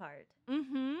in this part.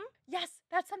 Mm-hmm. yes,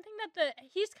 that's something that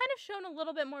he's kind of shown a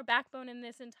little bit more backbone in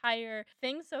this entire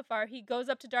thing so far. He goes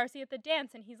up to Darcy at the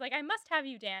dance and he's like, "I must have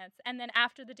you dance." And then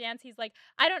after the dance, he's like,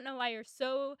 "I don't know why you're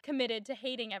so committed to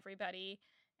hating everybody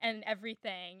and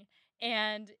everything."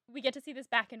 And we get to see this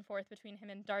back and forth between him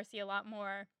and Darcy a lot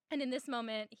more. And in this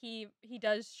moment, he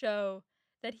does show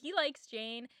that he likes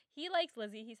Jane. He likes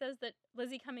Lizzie. He says that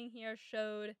Lizzie coming here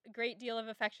showed a great deal of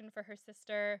affection for her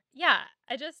sister. Yeah,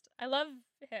 I love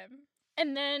him.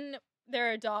 And then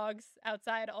there are dogs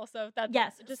outside also. That's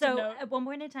Yes. just a So note. at one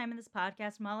point in time in this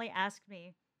podcast, Molly asked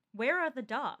me, "Where are the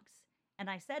dogs?" And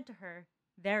I said to her,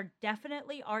 "There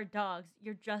definitely are dogs.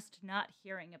 You're just not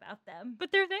hearing about them."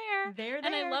 But they're there. They're there.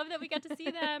 And I love that we got to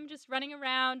see them just running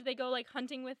around. They go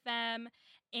hunting with them.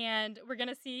 And we're going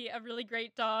to see a really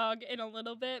great dog in a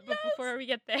little bit. But before we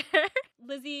get there,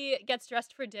 Lizzie gets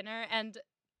dressed for dinner and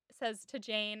says to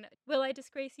Jane, "Will I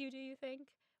disgrace you, do you think?"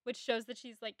 Which shows that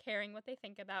she's caring what they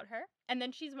think about her. And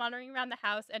then she's wandering around the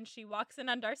house and she walks in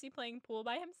on Darcy playing pool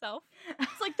by himself.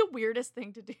 It's the weirdest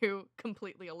thing to do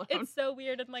completely alone. It's so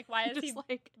weird. And why is Just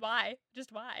he? Why?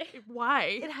 Just why? why?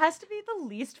 It has to be the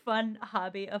least fun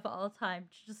hobby of all time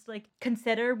to just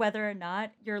consider whether or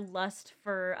not your lust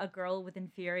for a girl with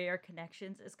inferior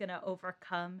connections is going to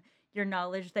overcome your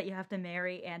knowledge that you have to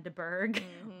marry Anne de Berg.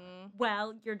 Mhm.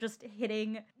 Well, you're just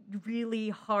hitting really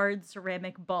hard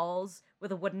ceramic balls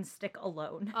with a wooden stick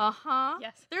alone. Uh-huh.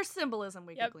 Yes. There's symbolism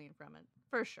we Yep. can glean from it.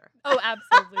 For sure. Oh,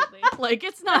 absolutely.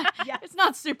 It's not Yes. it's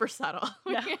not super subtle.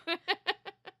 No.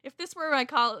 If this were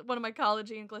one of my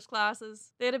college English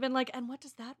classes, they'd have been like, "And what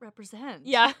does that represent?"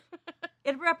 Yeah.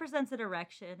 It represents an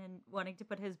erection and wanting to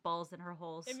put his balls in her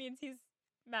holes. It means he's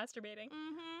masturbating.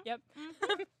 Mm-hmm. Yep.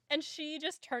 And she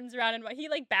just turns around and he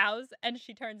bows and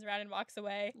she turns around and walks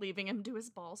away. Leaving him to his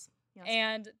balls. Yes.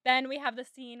 And then we have the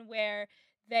scene where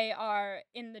they are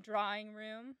in the drawing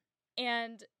room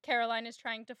and Caroline is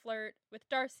trying to flirt with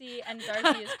Darcy and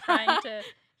Darcy is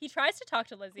he tries to talk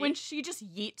to Lizzie. When she just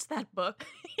yeets that book.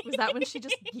 Was that when she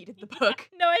just yeeted the book?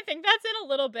 No, I think that's in a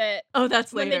little bit. Oh,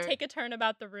 that's When later. they take a turn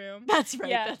about the room. That's right.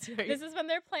 Yeah. That's right. This is when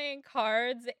they're playing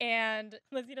cards and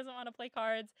Lizzie doesn't want to play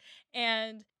cards.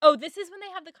 And this is when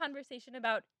they have the conversation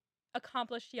about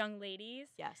accomplished young ladies.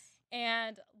 Yes.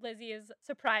 And Lizzie is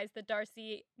surprised that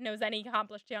Darcy knows any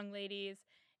accomplished young ladies.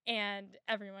 And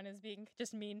everyone is being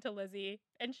just mean to Lizzie.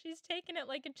 And she's taking it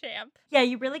like a champ. Yeah,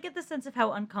 you really get the sense of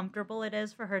how uncomfortable it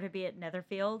is for her to be at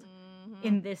Netherfield.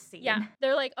 in this scene. Yeah.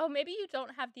 They're like, oh, maybe you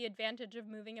don't have the advantage of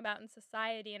moving about in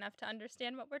society enough to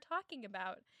understand what we're talking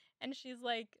about. And she's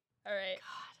like, all right.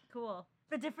 God. Cool.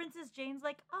 The difference is Jane's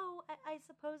like, oh, I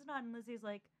suppose not. And Lizzie's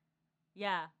like,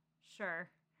 yeah, sure.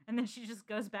 And then she just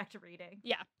goes back to reading.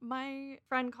 Yeah. My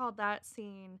friend called that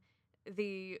scene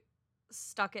the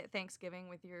stuck at Thanksgiving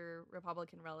with your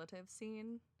Republican relative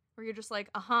scene, where you're just like,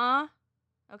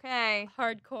 okay,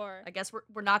 Hardcore. I guess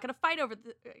we're not gonna fight over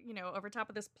the over top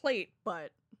of this plate,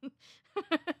 but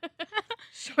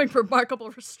showing remarkable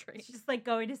restraint. She's just like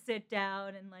going to sit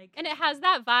down and like. And it has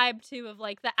that vibe too of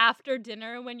like the after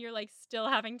dinner when you're like still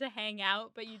having to hang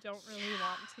out, but you don't really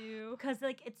want to. Because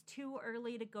like it's too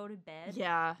early to go to bed.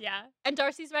 Yeah. Yeah. And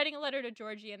Darcy's writing a letter to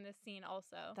Georgie in this scene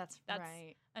also. That's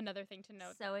right. Another thing to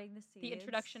note. Sowing the seeds. The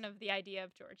introduction of the idea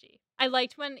of Georgie. I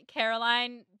liked when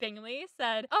Caroline Bingley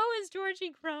said, oh, has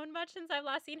Georgie grown much since I've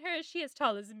last seen her? Is she as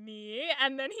tall as me?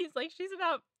 And then he's like, she's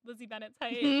about Lizzie Bennet's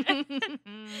height. And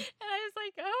I was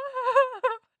like, oh,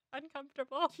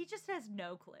 uncomfortable. He just has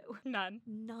no clue.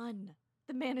 None.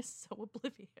 The man is so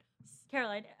oblivious.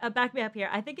 Caroline, back me up here.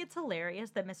 I think it's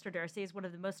hilarious that Mr. Darcy is one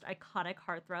of the most iconic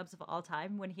heartthrobs of all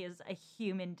time when he is a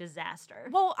human disaster.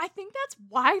 Well, I think that's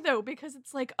why, though, because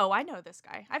it's like, oh, I know this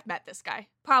guy. I've met this guy.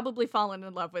 Probably fallen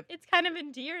in love with It's kind of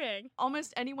endearing.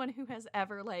 almost anyone who has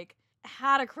ever, like,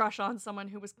 had a crush on someone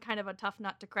who was kind of a tough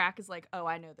nut to crack is like, oh,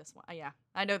 I know this one. Yeah,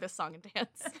 I know this song and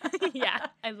dance. Yeah,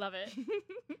 I love it.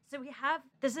 So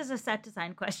this is a set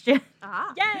design question.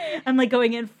 Yay! I'm like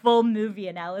going in full movie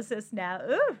analysis now.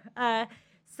 Ooh.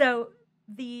 So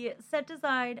the set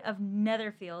design of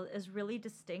Netherfield is really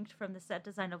distinct from the set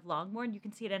design of Longbourn. You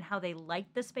can see it in how they light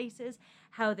the spaces,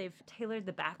 how they've tailored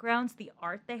the backgrounds, the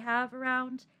art they have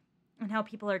around, and how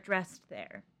people are dressed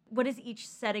there. What does each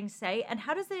setting say, and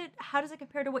how does it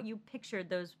compare to what you pictured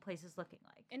those places looking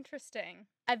like? Interesting.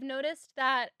 I've noticed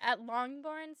that at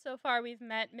Longbourn so far we've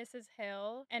met Mrs.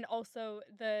 Hill, and also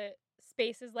the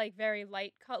space is like very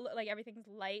light color, like everything's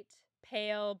light,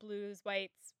 pale, blues,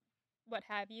 whites, what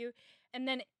have you. And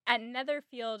then at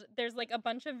Netherfield, there's like a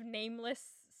bunch of nameless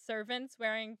servants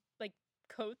wearing like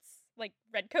coats, like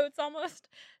red coats almost,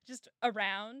 just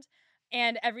around.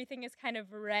 And everything is kind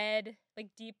of red,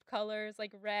 like deep colors,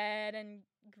 like red and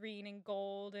green and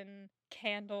gold and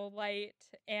candlelight,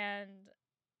 and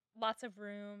lots of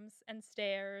rooms and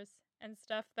stairs and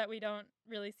stuff that we don't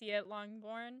really see at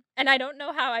Longbourn. And I don't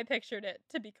know how I pictured it,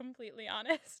 to be completely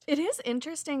honest. It is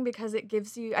interesting because it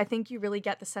gives you, I think you really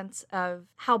get the sense of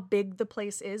how big the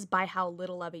place is by how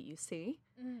little of it you see.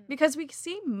 Because we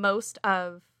see most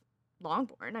of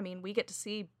Longbourn. I mean, we get to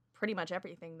see pretty much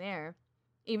everything there.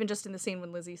 Even just in the scene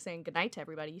when Lizzie's saying goodnight to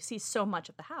everybody, you see so much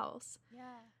of the house. Yeah.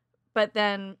 But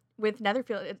then with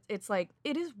Netherfield, it's like,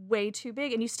 it is way too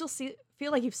big, and you still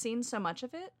feel like you've seen so much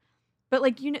of it. But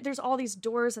like, there's all these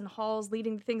doors and halls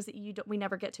leading to things that we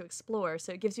never get to explore.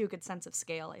 So it gives you a good sense of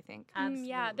scale, I think. Absolutely.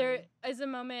 Yeah, there is a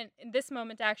moment, in this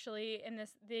moment actually, in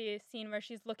the scene where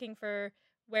she's looking for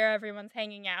where everyone's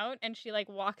hanging out, and she like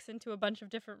walks into a bunch of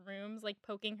different rooms, like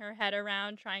poking her head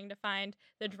around trying to find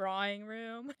the drawing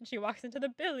room, and she walks into the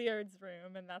billiards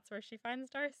room, and that's where she finds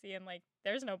Darcy, and like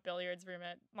there's no billiards room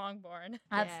at Longbourn.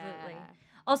 Absolutely. Yeah.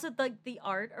 Also, the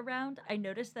art around, I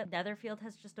noticed that Netherfield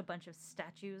has just a bunch of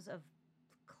statues of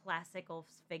classical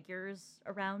figures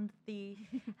around the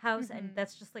house, and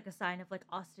that's just like a sign of like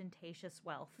ostentatious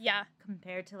wealth. Yeah.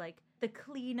 Compared to like the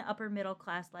clean upper middle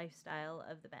class lifestyle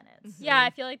of the Bennets. Yeah,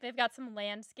 I feel like they've got some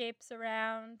landscapes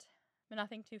around, but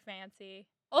nothing too fancy.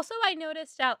 Also, I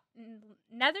noticed out in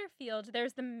Netherfield,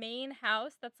 there's the main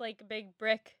house that's like a big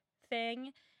brick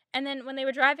thing. And then when they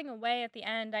were driving away at the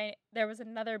end, there was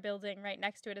another building right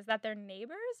next to it. Is that their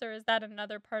neighbors, or is that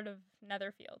another part of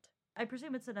Netherfield? I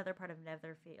presume it's another part of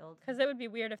Netherfield. Because it would be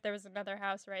weird if there was another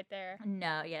house right there.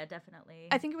 No, yeah, definitely.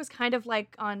 I think it was kind of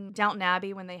like on Downton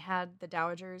Abbey when they had the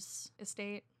Dowager's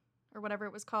estate, or whatever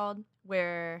it was called,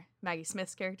 where Maggie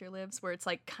Smith's character lives, where it's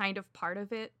like kind of part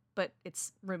of it, but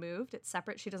it's removed. It's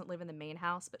separate. She doesn't live in the main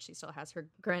house, but she still has her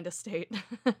grand estate,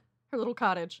 her little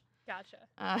cottage. Gotcha.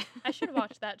 I should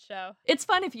watch that show. It's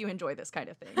fun if you enjoy this kind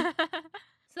of thing.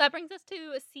 So that brings us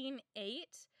to scene 8,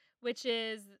 which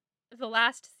is the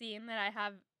last scene that I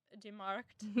have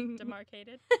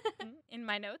demarcated in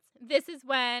my notes. This is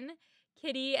when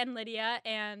Kitty and Lydia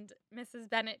and Mrs.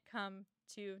 Bennet come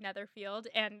to Netherfield,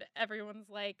 and everyone's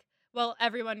like, well,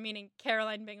 everyone meaning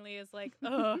Caroline Bingley is like,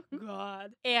 oh,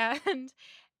 God. And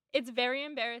It's very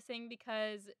embarrassing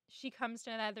because she comes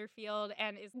to Netherfield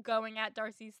and is going at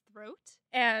Darcy's throat.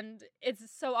 And it's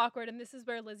so awkward. And this is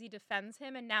where Lizzie defends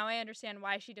him. And now I understand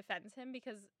why she defends him,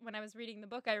 because when I was reading the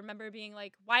book, I remember being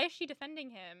like, why is she defending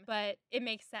him? But it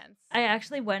makes sense. I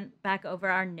actually went back over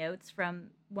our notes from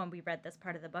when we read this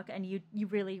part of the book, and you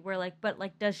really were like, but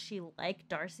like, does she like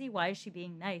Darcy? Why is she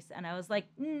being nice? And I was like,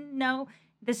 no,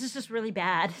 this is just really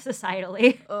bad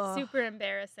societally. Ugh. Super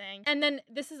embarrassing. And then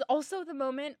this is also the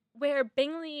moment where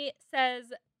Bingley says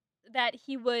that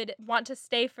he would want to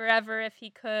stay forever if he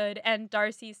could, and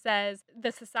Darcy says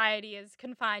the society is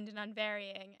confined and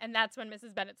unvarying, and that's when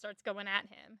Mrs. Bennet starts going at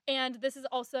him. And this is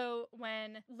also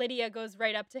when Lydia goes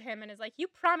right up to him and is like, you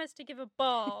promised to give a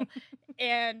ball,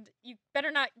 and you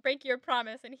better not break your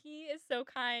promise. And he is so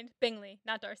kind, Bingley,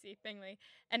 not Darcy, Bingley,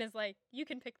 and is like, you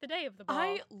can pick the day of the ball.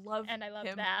 I love and I love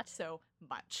him that so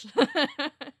much.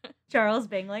 Charles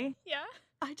Bingley. Yeah.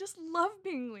 I just love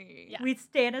Bingley. Yeah. We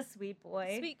stand a sweet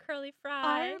boy. Sweet curly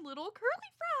fry. Our little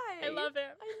curly fry. I love him.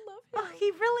 I love him. Oh, he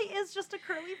really is just a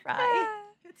curly fry.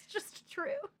 Yeah. It's just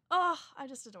true. Oh, I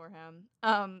just adore him.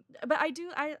 But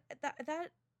that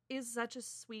is such a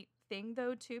sweet thing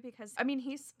though too, because I mean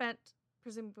he spent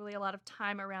presumably a lot of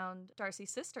time around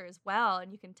Darcy's sister as well,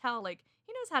 and you can tell like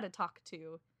he knows how to talk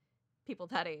to people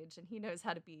that age, and he knows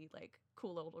how to be like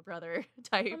cool older brother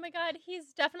type. Oh my god,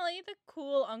 he's definitely the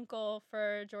cool uncle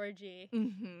for Georgie.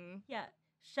 Mm-hmm. Yeah.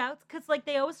 Shouts, because like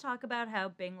they always talk about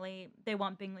how they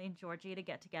want Bingley and Georgie to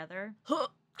get together.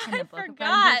 in the I book of Pride and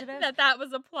forgot Prejudice. that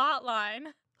was a plot line.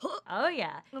 Oh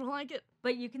yeah. I don't like it.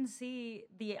 But you can see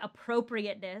the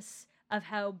appropriateness of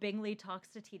how Bingley talks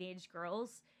to teenage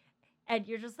girls. And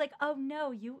you're just like, oh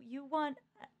no, you want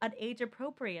an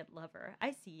age-appropriate lover.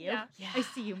 I see you. Yeah. I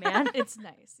see you, man. It's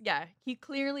nice. Yeah, he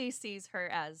clearly sees her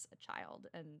as a child,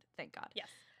 and thank God. Yes.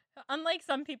 Unlike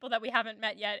some people that we haven't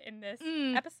met yet in this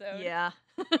episode. Yeah.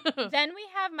 Then we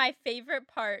have my favorite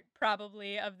part,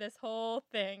 probably, of this whole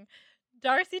thing.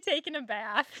 Darcy taking a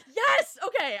bath. Yes!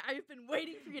 Okay, I've been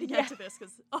waiting for you to get to this,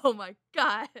 because, oh my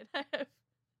God, I have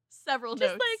several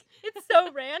Just notes. like, it's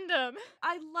so random.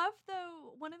 I love,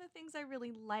 though, one of the things I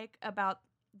really like about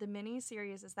the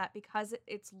miniseries is that because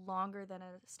it's longer than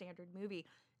a standard movie,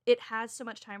 it has so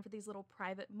much time for these little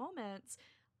private moments,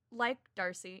 like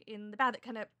Darcy in the bath.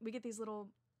 We get these little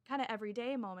kind of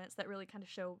everyday moments that really kind of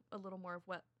show a little more of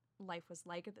what life was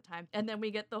like at the time. And then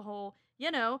we get the whole,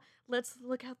 let's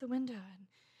look out the window and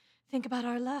think about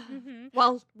our love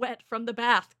while wet from the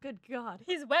bath. Good God.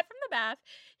 He's wet from the bath.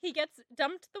 He gets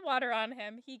dumped the water on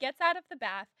him. He gets out of the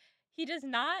bath. He does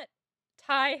not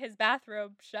tie his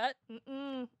bathrobe shut.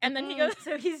 And then he goes,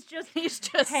 So he's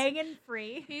just hanging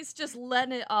free. He's just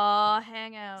letting it all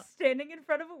hang out. Standing in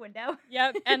front of a window.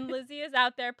 yep. And Lizzie is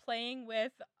out there playing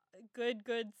with good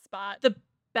Spot. The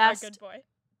best good boy.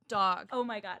 dog. Oh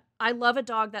my God. I love a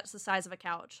dog that's the size of a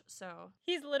couch, so.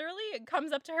 He's literally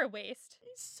comes up to her waist.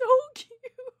 He's so cute.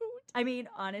 I mean,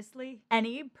 honestly,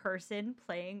 any person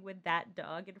playing with that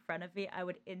dog in front of me, I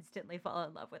would instantly fall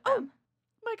in love with them.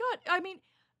 Oh my God. I mean,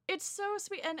 it's so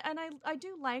sweet. And I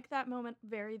do like that moment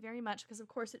very, very much because, of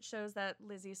course, it shows that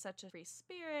Lizzie's such a free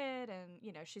spirit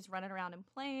and, she's running around and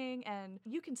playing. And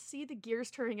you can see the gears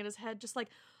turning in his head just like,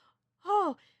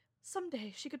 oh,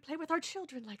 someday she could play with our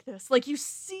children like this. Like, you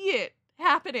see it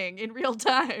happening in real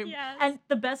time. Yes. And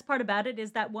the best part about it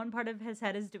is that one part of his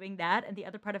head is doing that, and the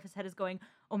other part of his head is going,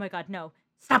 oh my God, no.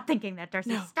 Stop thinking that, Darcy.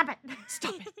 No. Stop it.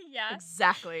 Stop it. Yes.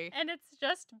 Exactly. And it's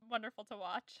just wonderful to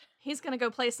watch. He's going to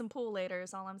go play some pool later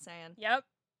is all I'm saying. Yep.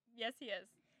 Yes, he is.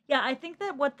 Yeah, I think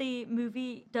that what the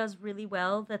movie does really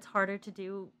well that's harder to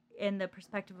do in the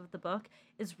perspective of the book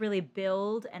is really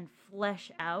build and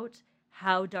flesh out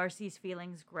how Darcy's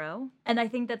feelings grow. And I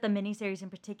think that the miniseries in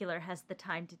particular has the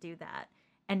time to do that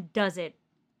and does it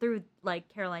through, like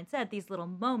Caroline said, these little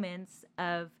moments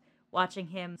of watching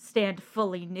him stand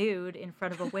fully nude in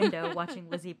front of a window watching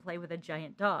Lizzie play with a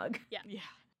giant dog. Yeah. Yeah.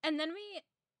 And then we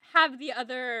have the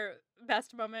other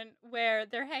best moment where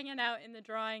they're hanging out in the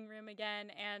drawing room again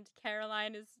and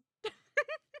Caroline is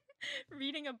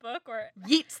reading a book or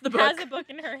Yeets the book. has a book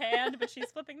in her hand, but she's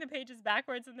flipping the pages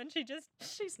backwards and then she just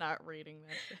She's not reading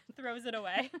that shit. throws it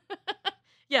away.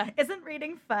 Yeah. Isn't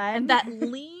reading fun? And that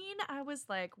lean, I was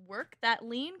like, work that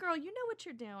lean, girl. You know what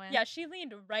you're doing. Yeah, she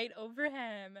leaned right over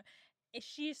him.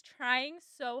 She's trying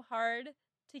so hard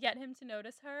to get him to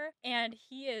notice her, and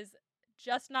he is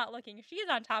just not looking. She is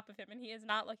on top of him, and he is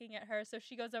not looking at her, so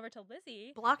she goes over to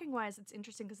Lizzie. Blocking wise, it's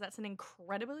interesting because that's an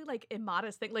incredibly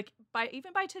immodest thing. Like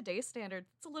even by today's standard,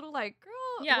 it's a little like,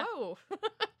 girl, Yeah. whoa,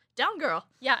 down, girl.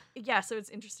 Yeah. Yeah. So it's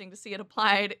interesting to see it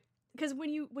applied Because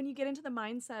when you get into the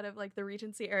mindset of like the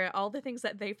Regency era, all the things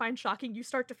that they find shocking, you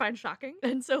start to find shocking.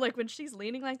 And so like when she's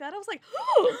leaning like that, I was like,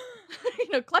 oh,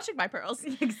 clutching my pearls.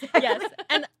 Exactly. Yes,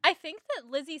 and I think that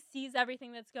Lizzie sees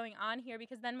everything that's going on here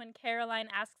because then when Caroline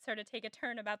asks her to take a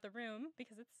turn about the room,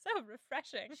 because it's so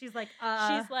refreshing, She's like,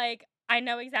 she's like, I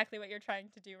know exactly what you're trying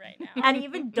to do right now. And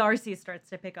even Darcy starts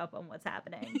to pick up on what's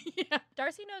happening. Yeah.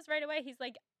 Darcy knows right away. He's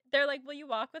like, they're like, will you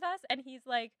walk with us? And he's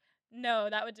like, no,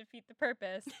 that would defeat the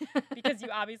purpose because you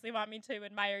obviously want me to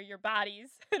admire your bodies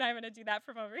and I'm going to do that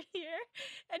from over here.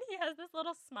 And he has this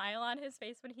little smile on his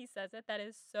face when he says it that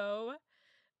is so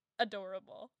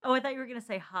adorable. Oh, I thought you were going to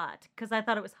say hot because I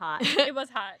thought it was hot. It was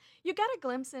hot. You got a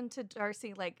glimpse into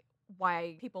Darcy, like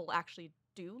why people actually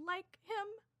do like him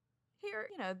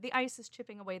here. The ice is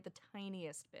chipping away the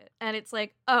tiniest bit. And it's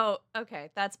like, oh,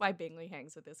 okay, that's why Bingley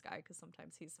hangs with this guy, because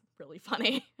sometimes he's really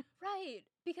funny. Right.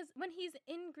 Because when he's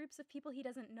in groups of people he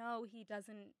doesn't know, he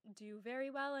doesn't do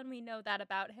very well. And we know that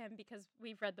about him because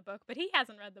we've read the book, but he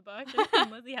hasn't read the book.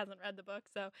 And Lizzie hasn't read the book,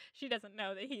 so she doesn't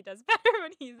know that he does better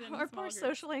when he's in Our small poor groups.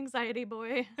 social anxiety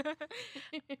boy.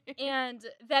 And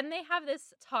then they have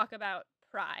this talk about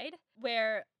pride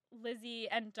where Lizzie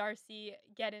and Darcy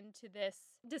get into this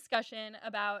discussion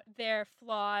about their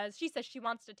flaws. She says she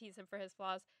wants to tease him for his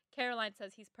flaws. Caroline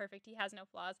says he's perfect. He has no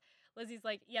flaws. Lizzie's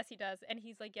like, yes, he does. And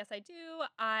he's like, yes, I do.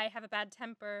 I have a bad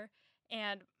temper.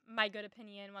 And my good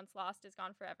opinion, once lost, is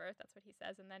gone forever. That's what he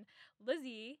says. And then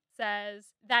Lizzie says,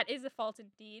 that is a fault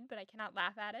indeed, but I cannot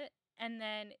laugh at it. And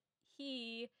then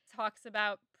he talks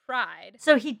about pride.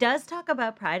 So he does talk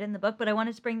about pride in the book, but I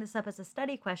wanted to bring this up as a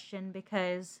study question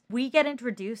because we get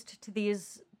introduced to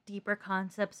these deeper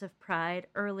concepts of pride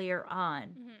earlier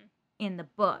on in the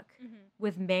book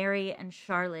with Mary and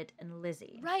Charlotte and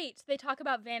Lizzie. Right. They talk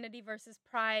about vanity versus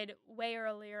pride way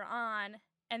earlier on.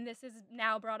 And this is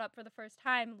now brought up for the first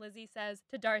time. Lizzie says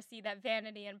to Darcy that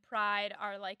vanity and pride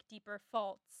are like deeper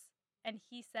faults. And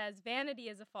he says vanity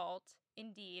is a fault,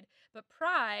 indeed, but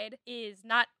pride is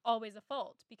not always a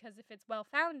fault because if it's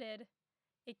well-founded,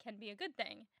 it can be a good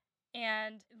thing.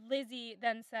 And Lizzie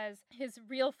then says his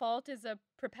real fault is a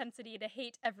propensity to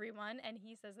hate everyone, and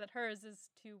he says that hers is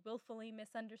to willfully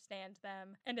misunderstand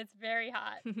them. And it's very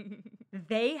hot.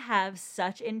 They have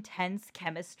such intense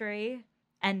chemistry.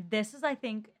 And this is, I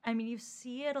think, you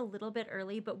see it a little bit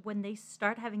early, but when they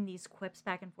start having these quips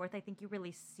back and forth, I think you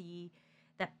really see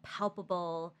that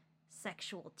palpable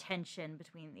sexual tension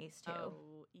between these two.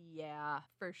 Oh, yeah,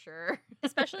 for sure.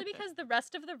 Especially because the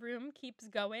rest of the room keeps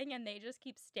going and they just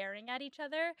keep staring at each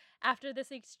other. After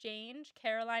this exchange,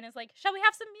 Caroline is like, shall we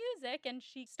have some music? And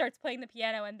she starts playing the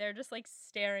piano and they're just like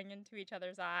staring into each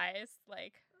other's eyes.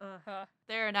 Like,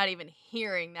 They're not even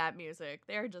hearing that music.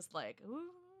 They're just like, ooh.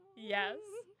 Yes.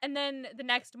 And then the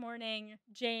next morning,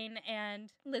 Jane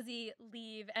and Lizzie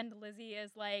leave and Lizzie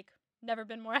is like, never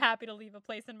been more happy to leave a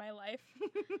place in my life.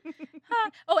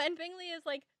 Oh, and Bingley is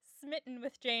like smitten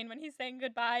with Jane when he's saying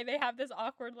goodbye. They have this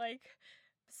awkward like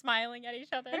smiling at each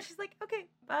other. And she's like, okay,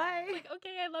 bye. Like,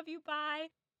 okay, I love you, bye.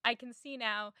 I can see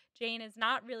now Jane is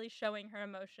not really showing her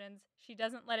emotions. She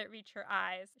doesn't let it reach her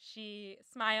eyes. She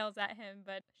smiles at him,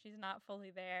 but she's not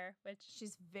fully there, which...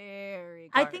 She's very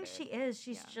guarded. I think she is.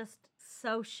 She's just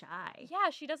so shy.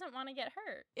 Yeah, she doesn't want to get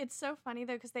hurt. It's so funny,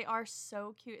 though, because they are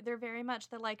so cute. They're very much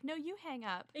the like, no, you hang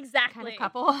up. Exactly. Kind of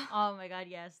couple. Oh my god,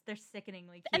 yes. They're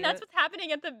sickeningly cute. And that's what's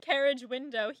happening at the carriage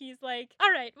window. He's like,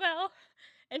 all right, well...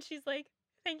 And she's like,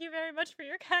 thank you very much for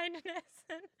your kindness.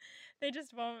 And they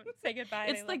just won't say goodbye.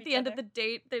 It's like the end of the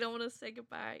date. They don't want to say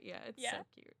goodbye. Yeah, it's so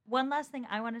cute. One last thing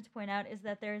I wanted to point out is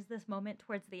that there's this moment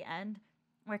towards the end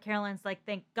where Caroline's like,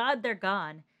 thank God they're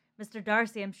gone. Mr.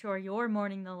 Darcy, I'm sure you're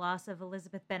mourning the loss of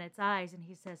Elizabeth Bennet's eyes. And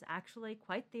he says, actually,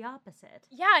 quite the opposite.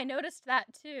 Yeah, I noticed that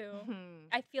too.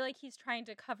 I feel like he's trying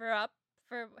to cover up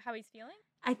for how he's feeling.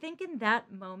 I think in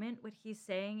that moment, what he's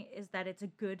saying is that it's a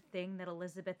good thing that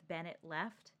Elizabeth Bennet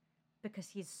left because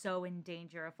he's so in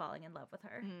danger of falling in love with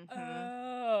her.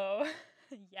 Oh,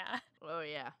 yeah. Oh,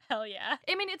 yeah. Hell yeah.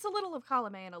 I mean, it's a little of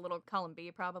column A and a little column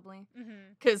B, probably.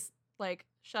 Mm-hmm. Because, like,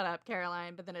 shut up,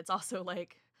 Caroline. But then it's also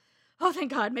like, oh,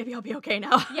 thank God, maybe I'll be okay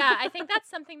now. Yeah, I think that's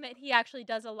something that he actually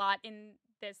does a lot in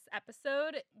this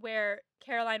episode, where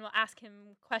Caroline will ask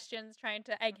him questions trying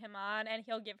to egg him on, and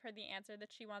he'll give her the answer that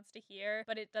she wants to hear,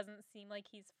 but it doesn't seem like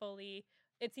he's fully...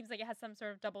 It seems like it has some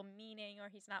sort of double meaning, or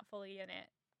he's not fully in it,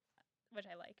 which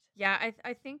I liked. Yeah,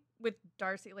 I think with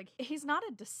Darcy, like, he's not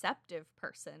a deceptive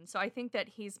person. So I think that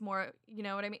he's more, you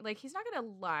know what I mean? Like, he's not going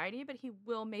to lie to you, but he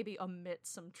will maybe omit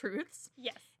some truths.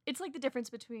 Yes. It's like the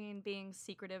difference between being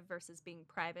secretive versus being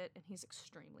private, and he's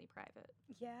extremely private.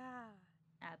 Yeah.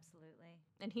 Absolutely.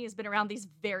 And he has been around these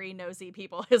very nosy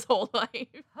people his whole life.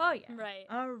 Oh, yeah. Right.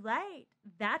 All right.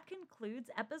 That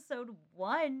concludes episode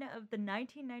 1 of the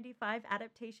 1995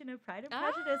 adaptation of Pride and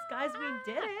Prejudice. Guys,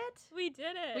 we did it. We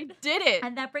did it. We did it.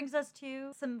 And that brings us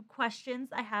to some questions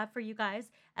I have for you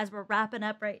guys as we're wrapping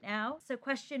up right now. So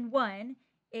question 1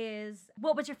 is,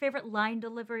 what was your favorite line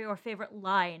delivery or favorite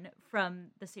line from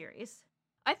the series?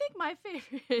 I think my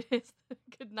favorite is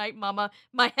 "Good night, Mama.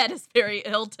 My head is very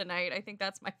ill tonight." I think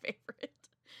that's my favorite.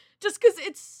 Just because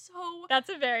it's so... That's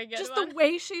a very good just one. the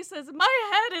way she says,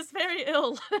 "My head is very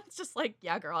ill." It's just like,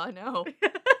 yeah, girl, I know.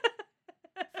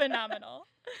 Phenomenal.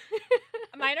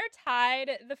 Mine are tied.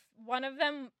 One of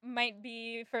them might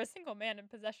be, "For a single man in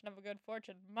possession of a good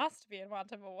fortune must be in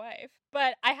want of a wife."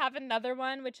 But I have another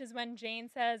one, which is when Jane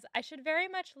says, "I should very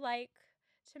much like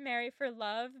to marry for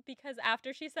love," because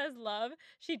after she says love,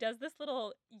 she does this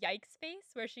little yikes face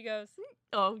where she goes,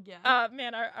 Oh, yeah.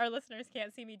 man, our listeners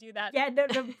can't see me do that. Yeah, no,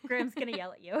 Graham's going to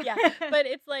yell at you. Yeah, but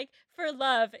it's like, "For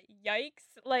love,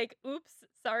 yikes," like, oops,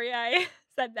 sorry I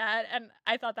said that, and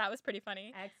I thought that was pretty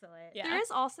funny. Excellent. Yeah. There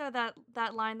is also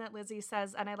that line that Lizzie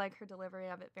says, and I like her delivery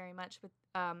of it very much, with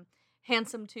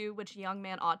handsome too, which a young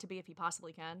man ought to be if he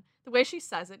possibly can. The way she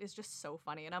says it is just so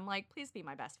funny, and I'm like, please be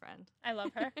my best friend. I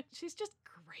love her. She's just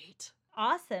great.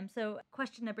 Awesome. So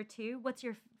question number 2, what's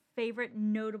your favorite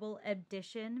notable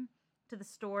addition to the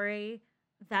story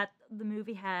that the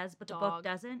movie has but the book Dog.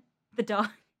 doesn't? The dog.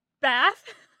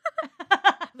 Bath.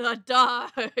 The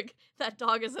dog. That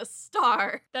dog is a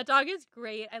star. That dog is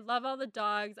great. I love all the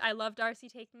dogs. I love Darcy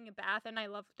taking a bath, and I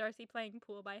love Darcy playing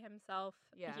pool by himself.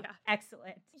 Yeah.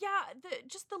 Excellent. Yeah,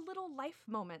 just the little life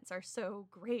moments are so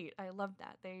great. I love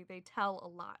that. They tell a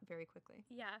lot very quickly.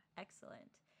 Yeah. Excellent.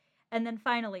 And then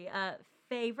finally,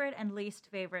 favorite and least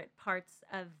favorite parts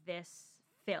of this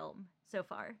film so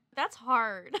far? That's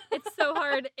hard. It's so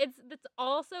hard. It's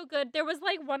all so good. There was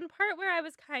like one part where I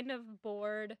was kind of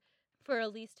bored for a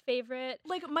least favorite.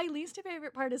 Like, my least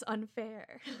favorite part is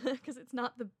unfair because it's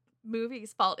not the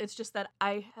movie's fault. It's just that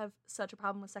I have such a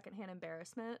problem with secondhand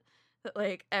embarrassment that,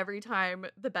 like, every time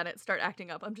the Bennets start acting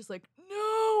up, I'm just like,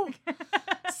 no.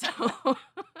 So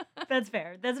That's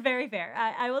fair. That's very fair.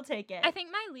 I will take it. I think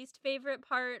my least favorite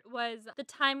part was the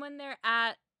time when they're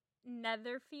at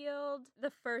Netherfield,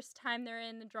 the first time they're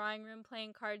in the drawing room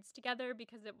playing cards together,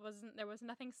 because there was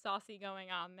nothing saucy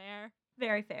going on there.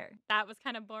 Very fair. That was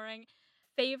kind of boring.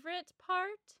 Favorite part?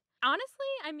 Honestly,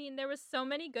 I mean, there was so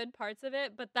many good parts of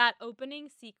it, but that opening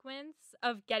sequence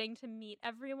of getting to meet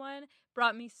everyone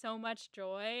brought me so much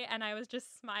joy, and I was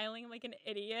just smiling like an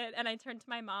idiot, and I turned to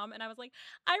my mom, and I was like,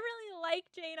 "I really like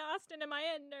Jane Austen, am I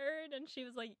a nerd?" And she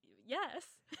was like, "Yes."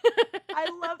 I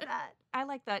love that. I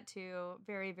like that too,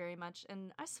 very, very much.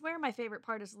 And I swear my favorite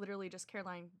part is literally just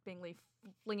Caroline Bingley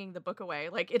flinging the book away.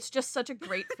 Like, it's just such a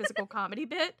great physical comedy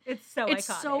bit. It's so It's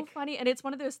iconic. so funny, and it's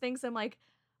one of those things I'm like,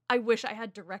 I wish I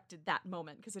had directed that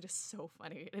moment because it is so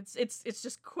funny. It's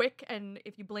just quick, and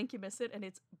if you blink, you miss it, and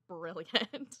it's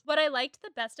brilliant. What I liked the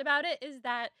best about it is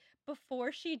that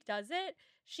before she does it,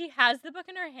 she has the book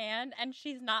in her hand and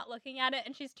she's not looking at it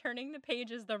and she's turning the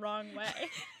pages the wrong way.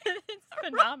 It's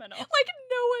phenomenal. Like,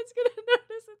 no one's gonna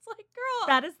notice. It's like, girl.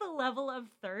 That is the level of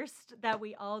thirst that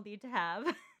we all need to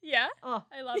have. Yeah, Oh,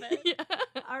 I love it. Yeah.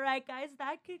 all right, guys.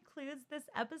 That concludes this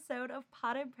episode of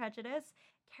Pot and Prejudice.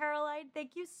 Caroline,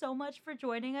 thank you so much for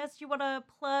joining us. Do you want to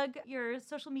plug your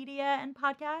social media and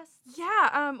podcasts?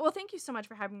 Yeah. Well, thank you so much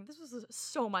for having me. This was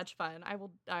so much fun.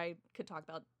 I could talk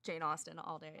about Jane Austen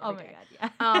all day. Oh every my day.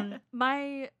 God, yeah.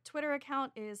 My Twitter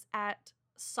account is at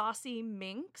Saucy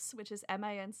Mincks, which is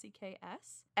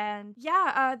MINCKS. And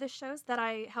yeah, the shows that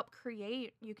I help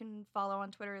create, you can follow on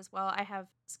Twitter as well. I have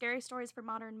Scary Stories for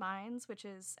Modern Minds, which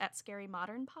is at Scary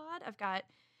Modern Pod. I've got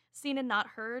Seen and Not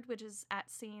Heard, which is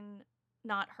at Seen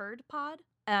Not Heard Pod.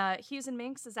 Hughes and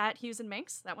Minks is at Hughes and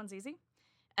Minks. That one's easy.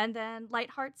 And then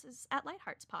Lighthearts is at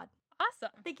Lighthearts Pod.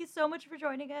 Awesome. Thank you so much for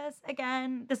joining us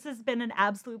again. This has been an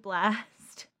absolute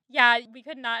blast. Yeah, we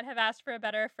could not have asked for a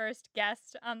better first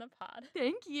guest on the pod.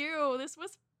 Thank you. This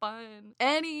was fun.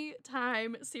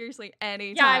 Anytime. Seriously,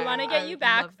 anytime. Yeah, I want to get you would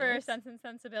back love for this. Sense and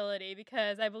Sensibility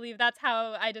because I believe that's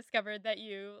how I discovered that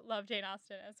you love Jane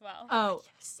Austen as well. Oh,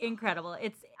 yes. incredible.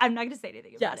 I'm not going to say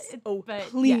anything about Yes. it. Oh, but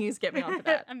please get me on for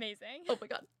that. Amazing. Oh my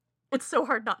god. It's so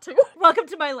hard not to. Welcome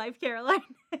to my life, Caroline.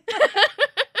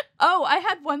 Oh, I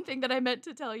had one thing that I meant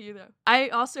to tell you, though. I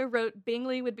also wrote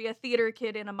Bingley would be a theater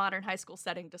kid in a modern high school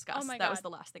setting discussed. Oh my that was God. the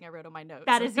last thing I wrote on my notes.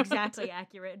 That is exactly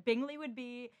accurate. Bingley would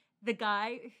be the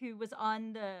guy who was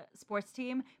on the sports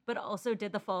team, but also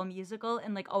did the Fall musical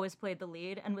and like always played the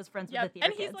lead and was friends with the Yep. theater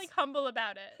And he's kids. like humble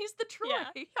about it. He's the Troy.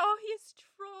 Yeah. Oh, he's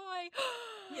Troy.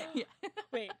 Yeah.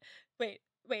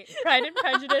 Wait. Pride and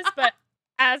Prejudice, but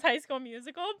as High School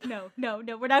Musical? No,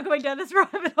 we're not going down this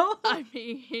rabbit hole. I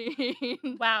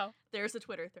mean, Wow. there's a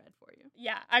Twitter thread for you.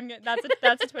 Yeah, that's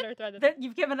a Twitter thread.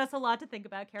 You've given us a lot to think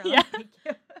about, Caroline. Yeah. Thank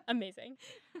you. Amazing.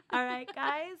 All right,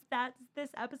 guys, that's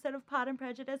this episode of Pod and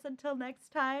Prejudice. Until next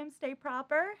time, stay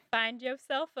proper. Find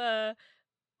yourself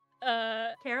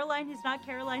Caroline, who's not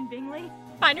Caroline Bingley.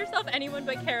 find yourself anyone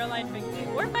but Caroline Bingley,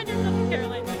 or find yourself a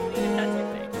Caroline Bingley if that's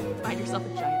your thing. Find yourself a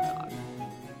giant dog.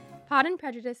 Pod and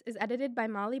Prejudice is edited by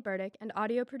Molly Burdick and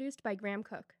audio produced by Graham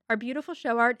Cook. Our beautiful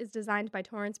show art is designed by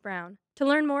Torrance Brown. To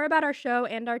learn more about our show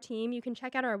and our team, you can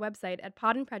check out our website at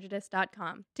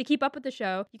podandprejudice.com. To keep up with the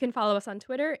show, you can follow us on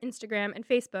Twitter, Instagram, and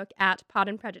Facebook at Pod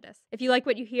and Prejudice. If you like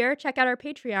what you hear, check out our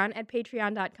Patreon at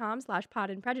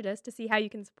patreon.com/podandprejudice to see how you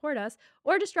can support us,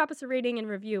 or just drop us a rating and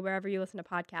review wherever you listen to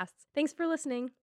podcasts. Thanks for listening.